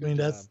mean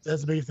job.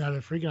 that's the biggest thing I've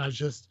been freaking. I was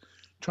just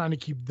trying to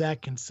keep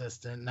that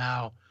consistent.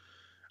 Now,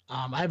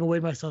 I haven't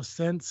weighed myself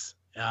since.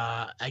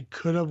 I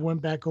could have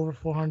went back over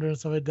 400 and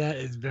stuff like that.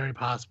 It's very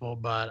possible,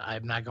 but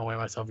I'm not gonna weigh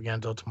myself again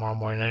until tomorrow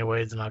morning,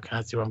 anyways, and I'll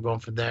kind of see where I'm going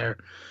from there.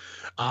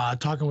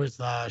 Talking with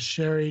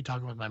Sherry,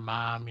 talking with my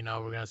mom. You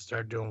know, we're gonna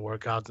start doing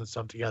workouts and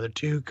stuff together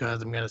too,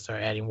 because I'm gonna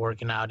start adding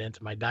working out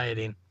into my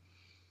dieting.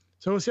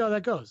 So we'll see how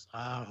that goes.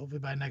 Hopefully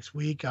by next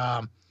week,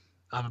 I'll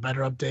have a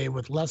better update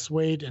with less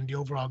weight, and the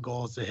overall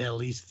goal is to hit at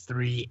least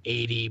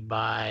 380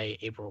 by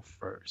April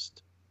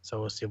 1st. So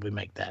we'll see if we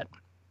make that.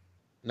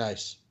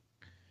 Nice.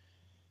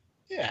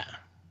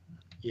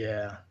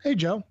 Yeah. Hey,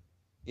 Joe.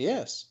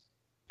 Yes.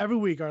 Every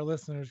week, our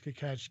listeners could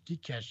catch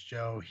Geekcast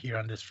Joe here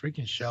on this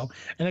freaking show,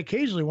 and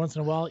occasionally, once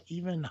in a while,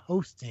 even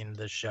hosting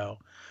the show.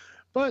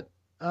 But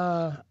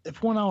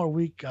if 1 hour a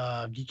week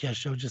Geekcast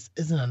Show just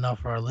isn't enough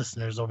for our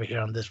listeners over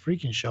here on this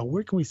freaking show,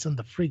 where can we send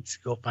the freaks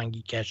to go find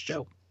Geekcast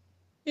Joe?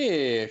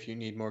 If you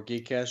need more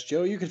Geekcast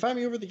Joe, you can find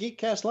me over the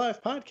Geekcast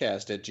Live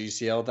podcast at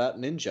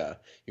gcl.ninja.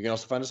 You can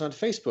also find us on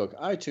Facebook,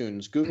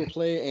 iTunes, Google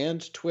Play,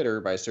 and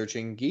Twitter by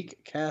searching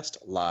Geekcast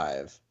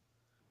Live.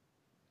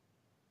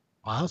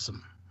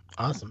 Awesome.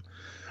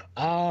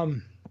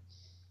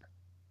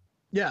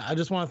 Yeah, I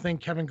just want to thank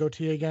Kevin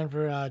Gauthier again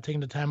for taking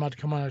the time out to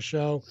come on our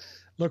show.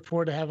 Look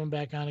forward to having him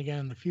back on again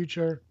in the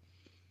future.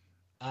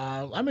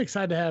 I'm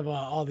excited to have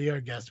all the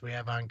other guests we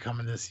have on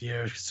coming this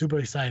year. Super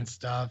exciting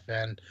stuff.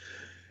 And,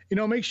 you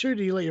know, make sure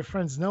to let your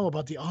friends know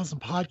about the awesome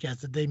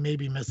podcast that they may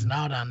be missing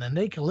out on. And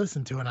they can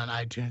listen to it on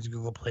iTunes,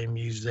 Google Play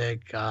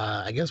Music.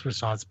 I guess we're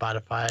still on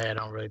Spotify. I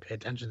don't really pay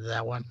attention to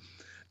that one.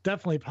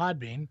 Definitely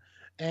Podbean.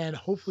 And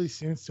hopefully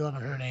soon. Still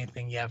haven't heard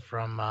anything yet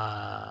from,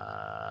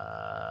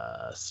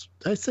 I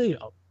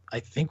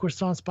think we're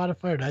still on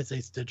Spotify, or did I say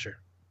Stitcher?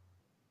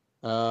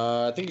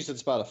 I think you said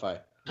Spotify.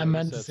 I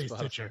meant to say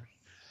Stitcher.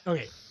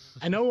 Okay.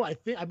 I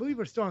believe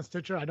we're still on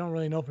Stitcher. I don't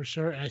really know for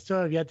sure. And I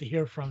still have yet to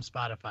hear from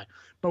Spotify.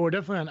 But we're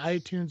definitely on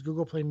iTunes,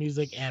 Google Play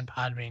Music, and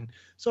Podbean.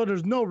 So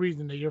there's no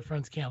reason that your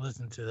friends can't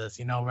listen to this.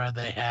 You know, whether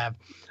they have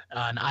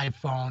an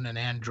iPhone, an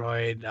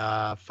Android,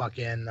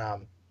 fucking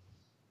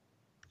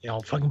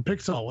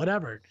Pixel,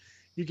 whatever.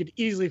 You could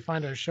easily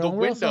find our show. The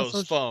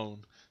Windows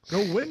phone.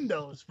 The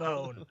Windows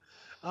phone.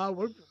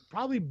 We're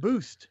probably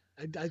Boost.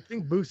 I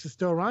think Boost is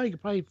still around. You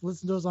could probably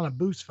listen to us on a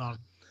Boost phone.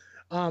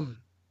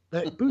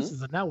 But Boost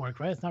is a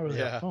network, right? It's not really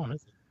a phone,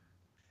 is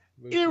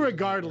it?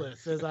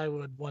 Irregardless, as I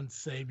would once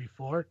say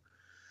before.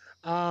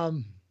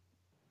 Fuck,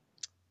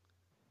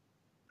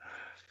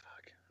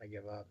 I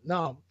give up.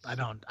 No, I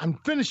don't. I'm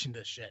finishing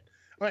this shit.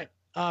 All right.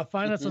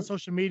 Find us on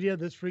social media,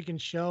 This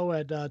Freaking Show,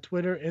 at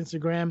Twitter,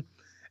 Instagram,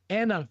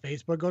 and on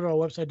Facebook. Go to our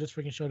website,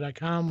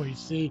 thisfreakingshow.com, where you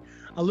see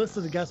a list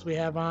of the guests we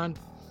have on,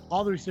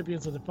 all the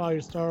recipients of the Follow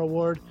Your Star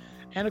Award,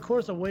 and, of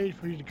course, a way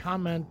for you to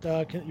comment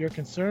your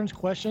concerns,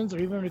 questions, or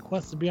even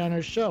requests to be on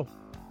our show.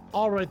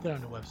 All right there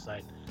on the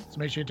website. So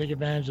make sure you take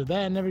advantage of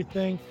that and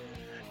everything.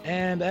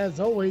 And,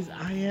 as always,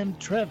 I am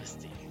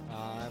Travesty.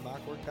 I'm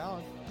Awkward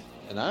Colin.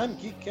 And I'm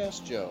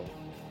Geekcast Joe.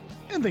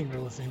 And thank you for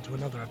listening to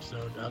another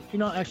episode of, you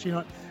know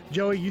what?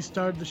 Joey, you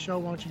started the show.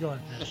 Why don't you go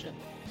ahead and finish it?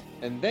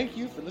 And thank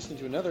you for listening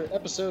to another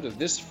episode of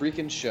This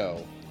Freaking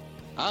Show.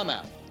 I'm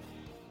out.